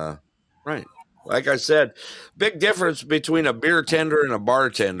 Right. Like I said, big difference between a beer tender and a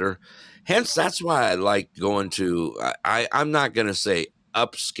bartender. Hence, that's why I like going to, I'm not going to say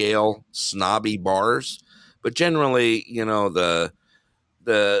upscale snobby bars, but generally, you know, the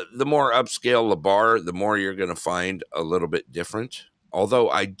more upscale the bar, the more you're going to find a little bit different. Although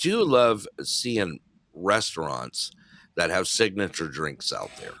I do love seeing restaurants that have signature drinks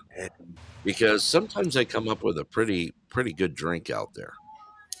out there, because sometimes they come up with a pretty good drink out there,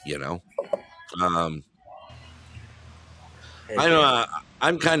 you know. I know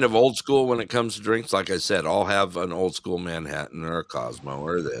I'm kind of old school when it comes to drinks. Like I said, I'll have an old school Manhattan or a Cosmo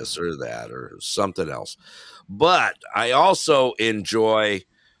or this or that or something else. But I also enjoy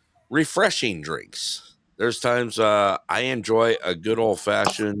refreshing drinks. There's times I enjoy a good old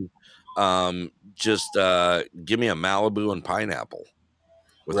fashioned, just give me a Malibu and pineapple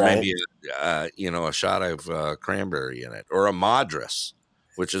with maybe a shot of cranberry in it, or a Madras,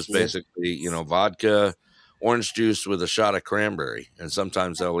 which is basically vodka, orange juice with a shot of cranberry, and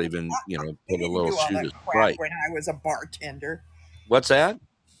sometimes they'll even put a little shoot of Sprite. When I was a bartender. What's that?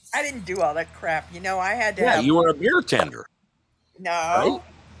 I didn't do all that crap. I had to. Yeah, you were a beer tender. No.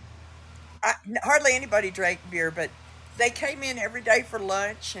 Right? Hardly anybody drank beer, but they came in every day for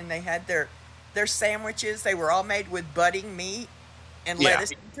lunch, and they had their sandwiches. They were all made with budding meat and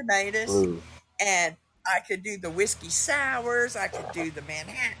lettuce and tomatoes. Ooh. And I could do the whiskey sours. I could do the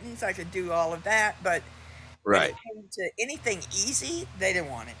Manhattans. I could do all of that. But when it came to anything easy, they didn't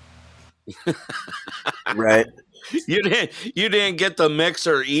want it. Right. You didn't get the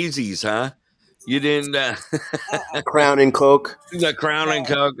mixer easies, huh? You didn't Crown and Coke. The Crown and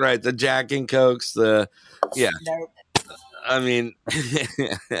Coke, right? The Jack and Cokes, Nope. I mean,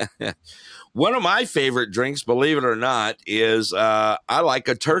 one of my favorite drinks, believe it or not, is I like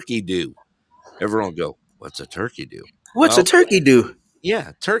a turkey dew. Everyone go, what's a turkey dew? What's a turkey dew?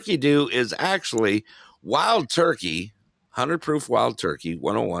 Yeah, turkey dew is actually wild turkey, 100 proof wild turkey,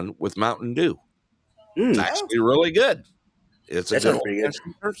 101 with Mountain Dew. It's actually really good. It's a good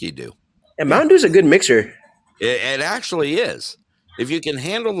turkey dew. And Mountain Dew's a good mixer. It actually is. If you can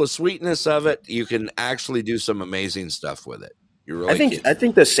handle the sweetness of it, you can actually do some amazing stuff with it. You really I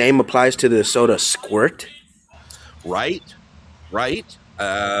think the same applies to the soda Squirt. Right.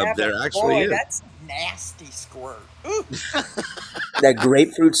 There actually is. That's nasty Squirt. That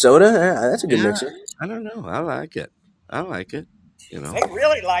grapefruit soda, that's a good mixer. I don't know. I like it. They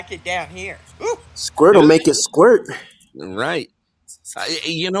really like it down here. Ooh. Squirt will make it squirt. Right.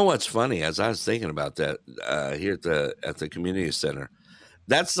 You know what's funny? As I was thinking about that here at the community center,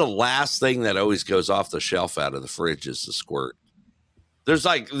 that's the last thing that always goes off the shelf out of the fridge is the Squirt. There's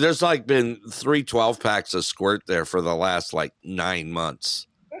been 3 12-packs of Squirt there for the last 9 months.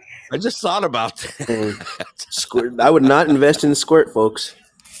 I just thought about that. Squirt. I would not invest in Squirt, folks.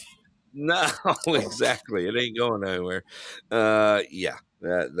 No, exactly. It ain't going anywhere. Yeah,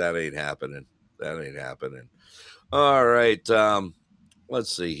 that ain't happening. That ain't happening. All right.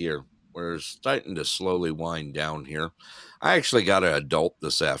 Let's see here. We're starting to slowly wind down here. I actually got an adult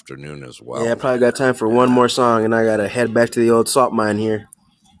this afternoon as well. Yeah, I probably got time for one more song, and I gotta head back to the old salt mine here.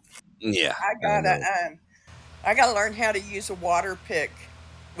 Yeah, I gotta learn how to use a water pick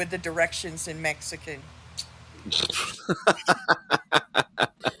with the directions in Mexican.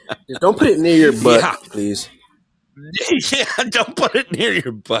 Don't put it near your butt, please. Yeah, don't put it near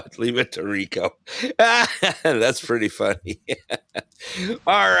your butt. Leave it to Rico. That's pretty funny.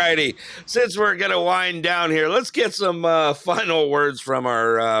 All righty. Since we're gonna wind down here, let's get some final words from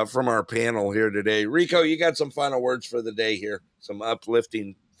our panel here today. Rico, you got some final words for the day here. Some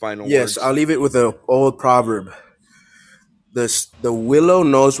uplifting final words. Yes, I'll leave it with an old proverb. The willow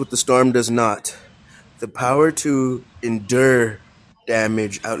knows what the storm does not. The power to endure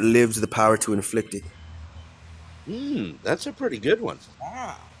damage outlives the power to inflict it. That's a pretty good one.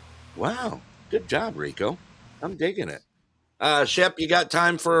 Wow. Good job, Rico. I'm digging it. Shep, you got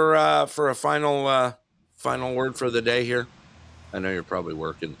time for a final word for the day here? I know you're probably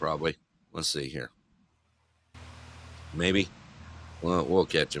working. Let's see here. Maybe. Well, we'll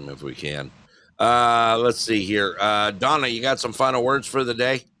catch him if we can. Let's see here. Donna, you got some final words for the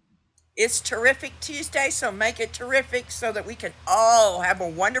day? It's Terrific Tuesday, so make it terrific so that we can all have a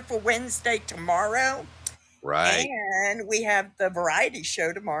wonderful Wednesday tomorrow. Right. And we have the variety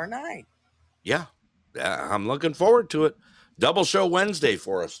show tomorrow night. Yeah, I'm looking forward to it. Double show Wednesday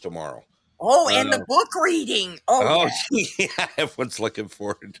for us tomorrow. Oh, and the book reading. Oh, yeah. Everyone's looking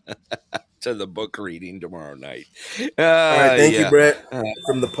forward to the book reading tomorrow night. All right, thank you, Yeah. Brett,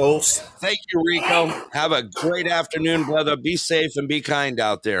 from the Pulse. Thank you, Rico. Have a great afternoon, brother. Be safe and be kind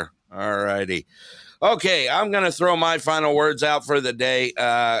out there. All righty. Okay, I'm going to throw my final words out for the day.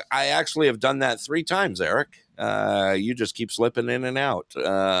 I actually have done that 3 times, Eric. You just keep slipping in and out.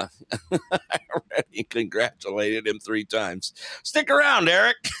 I already congratulated him 3 times. Stick around,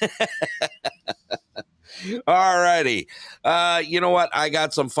 Eric. All righty. You know what? I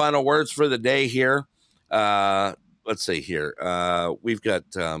got some final words for the day here. Let's see here. We've got...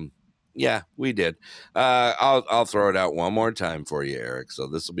 yeah, we did. I'll throw it out one more time for you, Eric. So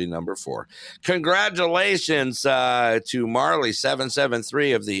this will be number 4. Congratulations to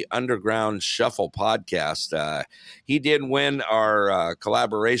Marley773 of the Underground Shuffle podcast. He did win our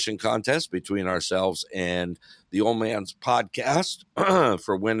collaboration contest between ourselves and the Old Man's podcast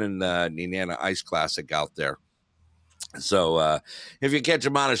for winning the Nenana Ice Classic out there. So if you catch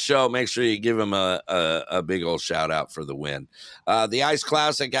him on a show, make sure you give him a big old shout out for the win. The Ice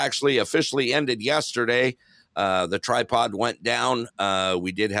Classic actually officially ended yesterday. The tripod went down.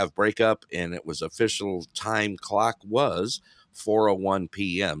 We did have breakup, and it was official time clock was 4:01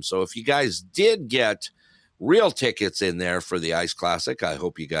 p.m. So if you guys did get real tickets in there for the Ice Classic, I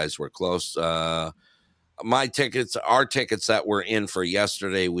hope you guys were close. Our tickets that were in for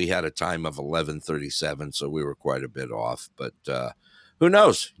yesterday, we had a time of 11:37, so we were quite a bit off. But who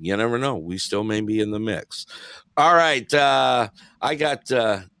knows? You never know. We still may be in the mix. All right. I got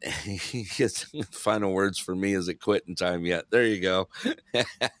his final words for me. Is it quitting time yet? There you go.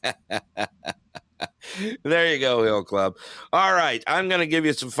 There you go, Hill Club. All right. I'm going to give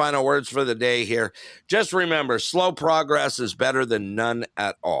you some final words for the day here. Just remember, slow progress is better than none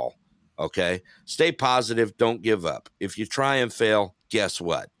at all. Okay, stay positive. Don't give up. If you try and fail, guess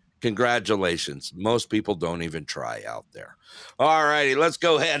what? Congratulations. Most people don't even try out there. All righty, let's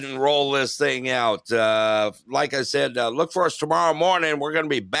go ahead and roll this thing out. Like I said, look for us tomorrow morning. We're going to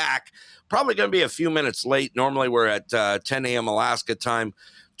be back. Probably going to be a few minutes late. Normally we're at 10 a.m. Alaska time,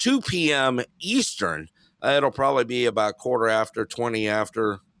 2 p.m. Eastern. It'll probably be about 20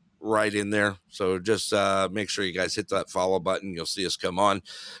 after. Right in there. So just make sure you guys hit that follow button. You'll see us come on.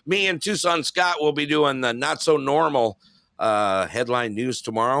 Me and Tucson Scott will be doing the Not So Normal headline news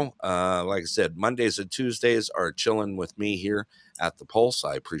tomorrow. Like I said, Mondays and Tuesdays are chilling with me here at the Pulse.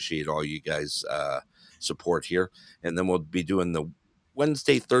 I appreciate all you guys' support here. And then we'll be doing the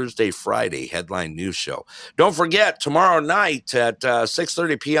Wednesday, Thursday, Friday headline news show. Don't forget, tomorrow night at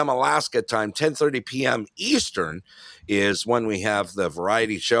 6:30 p.m. Alaska time, 10:30 p.m. Eastern is when we have the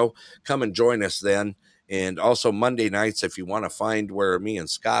variety show. Come and join us then. And also Monday nights, if you want to find where me and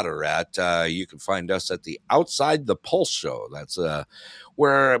Scott are at, you can find us at the Outside the Pulse show. That's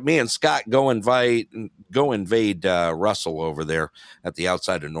where me and Scott go invade Russell over there at the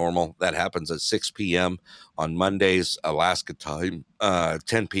Outside of Normal. That happens at 6 p.m. on Mondays, Alaska time,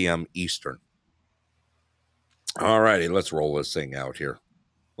 10 p.m. Eastern. All righty, let's roll this thing out here.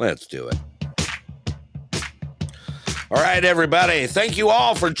 Let's do it. All right, everybody. Thank you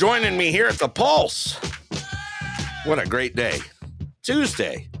all for joining me here at the Pulse. What a great day.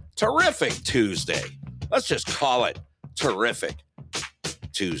 Tuesday. Terrific Tuesday. Let's just call it terrific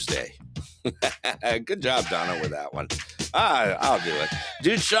Tuesday. Good job, Donna, with that one. I'll do it.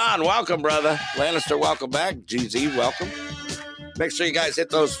 Dude Sean, welcome, brother. Lannister, welcome back. GZ, welcome. Make sure you guys hit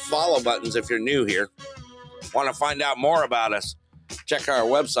those follow buttons if you're new here. Want to find out more about us? Check our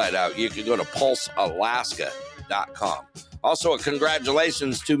website out. You can go to pulsealaska.com. Also, a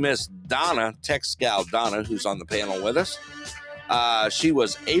congratulations to Miss Donna, Tech Scout Donna, who's on the panel with us. She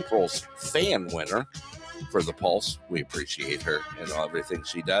was April's fan winner for the Pulse. We appreciate her and everything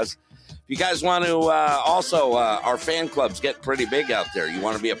she does. If you guys want to also, our fan club's getting pretty big out there. You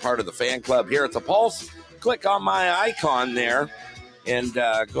want to be a part of the fan club here at the Pulse? Click on my icon there and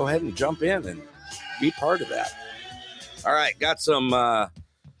go ahead and jump in and be part of that. All right, got some,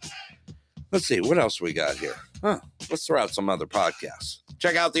 let's see, what else we got here? Let's throw out some other podcasts.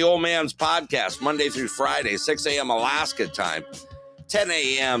 Check out the Old Man's podcast, Monday through Friday, 6 a.m. Alaska time, 10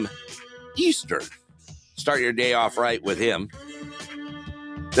 a.m. Eastern. Start your day off right with him.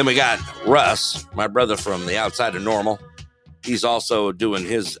 Then we got Russ, my brother from the Outside of Normal. He's also doing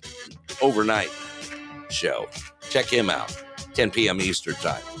his overnight show. Check him out, 10 p.m. Eastern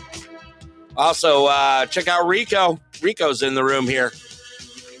time. Also, check out Rico. Rico's in the room here.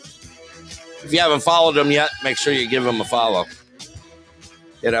 If you haven't followed him yet, make sure you give him a follow.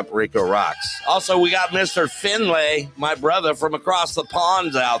 Hit up Rico Rocks. Also, we got Mr. Finlay, my brother from across the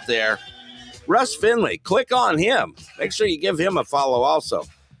ponds out there. Russ Finley. Click on him. Make sure you give him a follow also.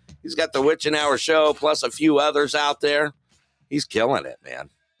 He's got the Witching Hour show plus a few others out there. He's killing it,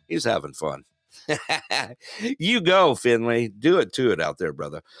 man. He's having fun. You go, Finley. Do it to it out there,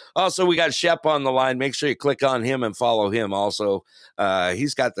 brother. Also, we got Shep on the line. Make sure you click on him and follow him also.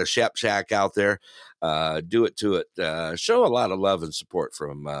 He's got the Shep Shack out there. Do it to it. Show a lot of love and support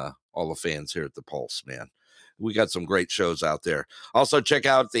from all the fans here at the Pulse, man. We got some great shows out there. Also, check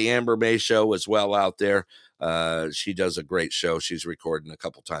out the Amber May show as well out there. She does a great show. She's recording a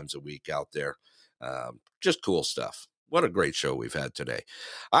couple times a week out there. Just cool stuff. What a great show we've had today.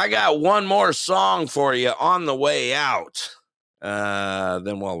 I got one more song for you on the way out.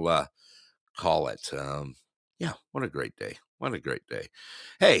 Then we'll call it. Yeah, what a great day. What a great day.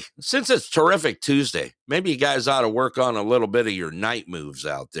 Hey, since it's Terrific Tuesday, maybe you guys ought to work on a little bit of your night moves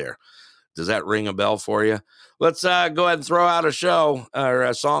out there. Does that ring a bell for you? Let's go ahead and throw out a show or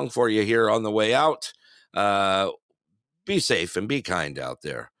a song for you here on the way out. Be safe and be kind out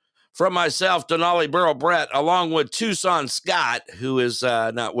there. From myself, Denali Burrow Brett, along with Tucson Scott, who is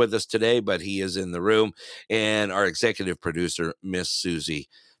not with us today, but he is in the room, and our executive producer, Miss Susie.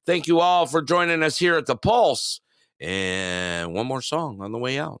 Thank you all for joining us here at the Pulse. And one more song on the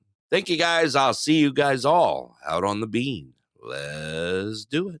way out. Thank you, guys. I'll see you guys all out on the bean. Let's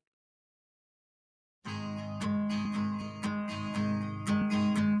do it.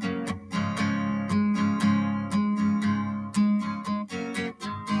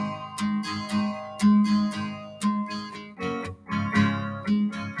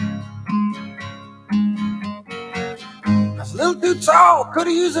 A little too tall,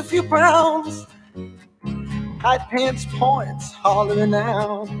 could've used a few pounds. Tight pants points, hollering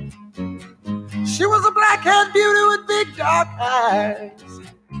out. She was a black-haired beauty with big dark eyes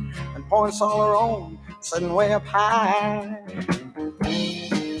and points all her own, sitting way up high.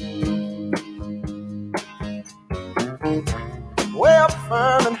 Way up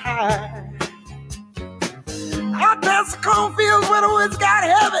firm and high. Out past the cornfields where the woods got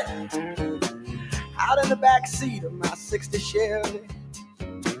heavy. Out in the back seat of my 60 Chevy.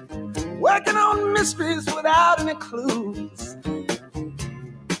 Working on mysteries without any clues.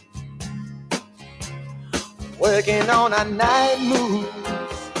 Working on our night moves.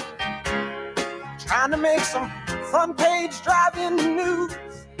 Trying to make some front page driving news.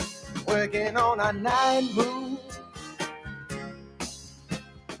 Working on our night moves.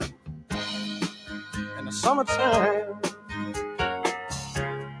 In the summertime.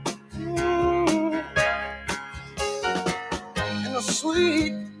 In the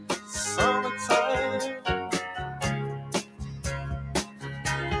sweet summertime.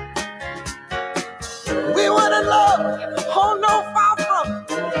 We weren't in love, oh no, far from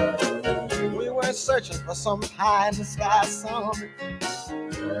it. We weren't searching for some pie in the sky song.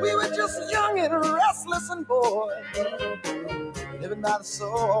 We were just young and restless and bored, living by the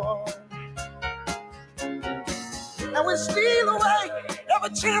sword. And we steal away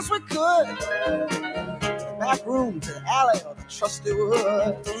every chance we could, to the back room, to the alley, or the trusty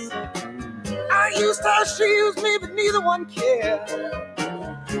woods. I used her, she used me, but neither one cared.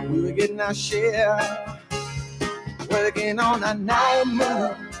 We were getting our share, working on our night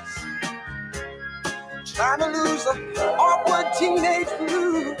moves, trying to lose the awkward teenage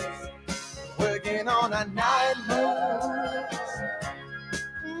blues, working on our night moves.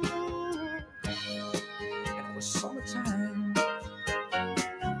 And it was summertime.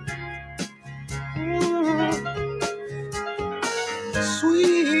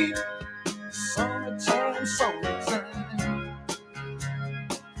 Sweet summertime, summertime.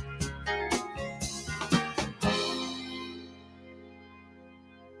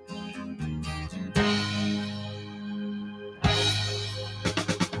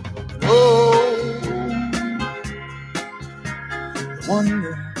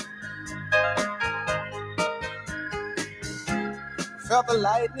 Wonder, felt the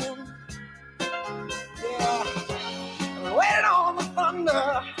lightning, yeah, and waited on the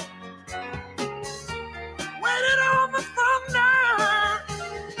thunder, waited on the thunder.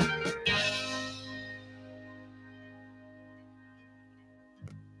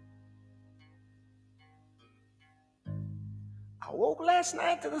 I woke last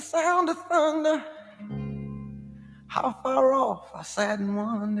night to the sound of thunder. How far off I sat and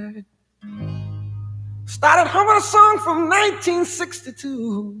wondered. Started humming a song from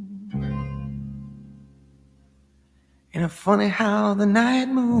 1962. Ain't it funny how the night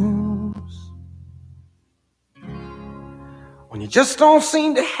moves when you just don't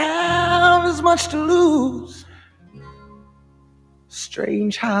seem to have as much to lose?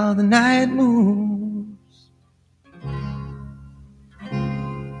 Strange how the night moves.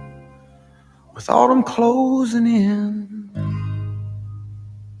 with autumn closing in.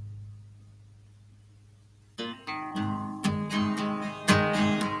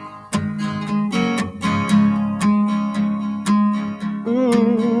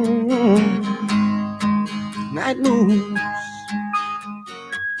 Night moves.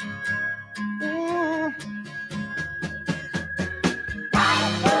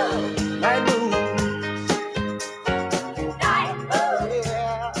 Night moves.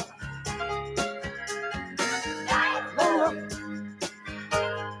 Yeah.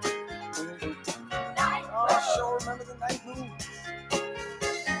 I sure remember the night moves.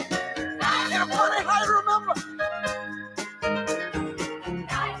 And funny how you remember.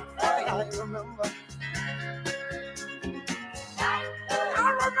 Funny how you remember. I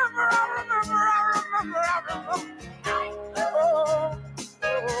remember. Oh,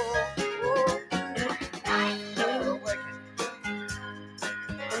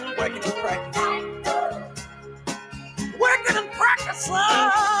 working and practicing. Working and practicing.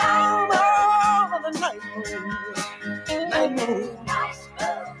 Oh, the night moves. Night moves.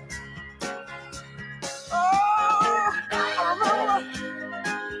 Oh, I remember.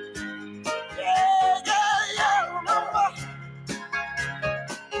 Yeah, I remember.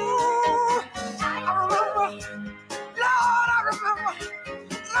 Ooh, I remember. Lord, I remember.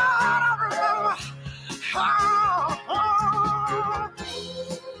 Oh, oh.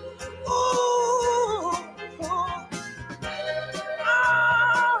 Ooh,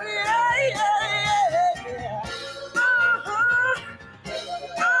 oh, yeah.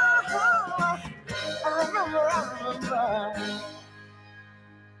 I remember.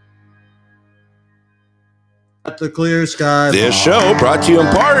 At the Clear Sky This Lodge. show brought to you in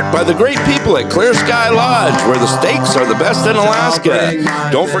part by the great people at Clear Sky Lodge, where the steaks are the best in Alaska.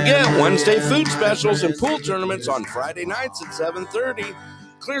 Don't forget Wednesday food specials and pool tournaments on Friday nights at 7:30.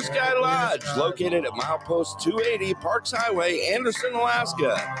 Clear Sky Lodge, located at milepost 280 Parks Highway, Anderson,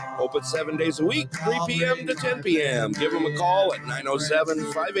 Alaska. Open 7 days a week, 3 p.m. to 10 p.m. Give them a call at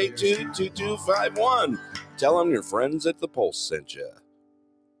 907-582-2251. Tell them your friends at The Pulse sent you.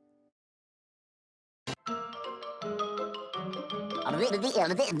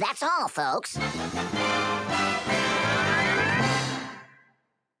 That's all, folks.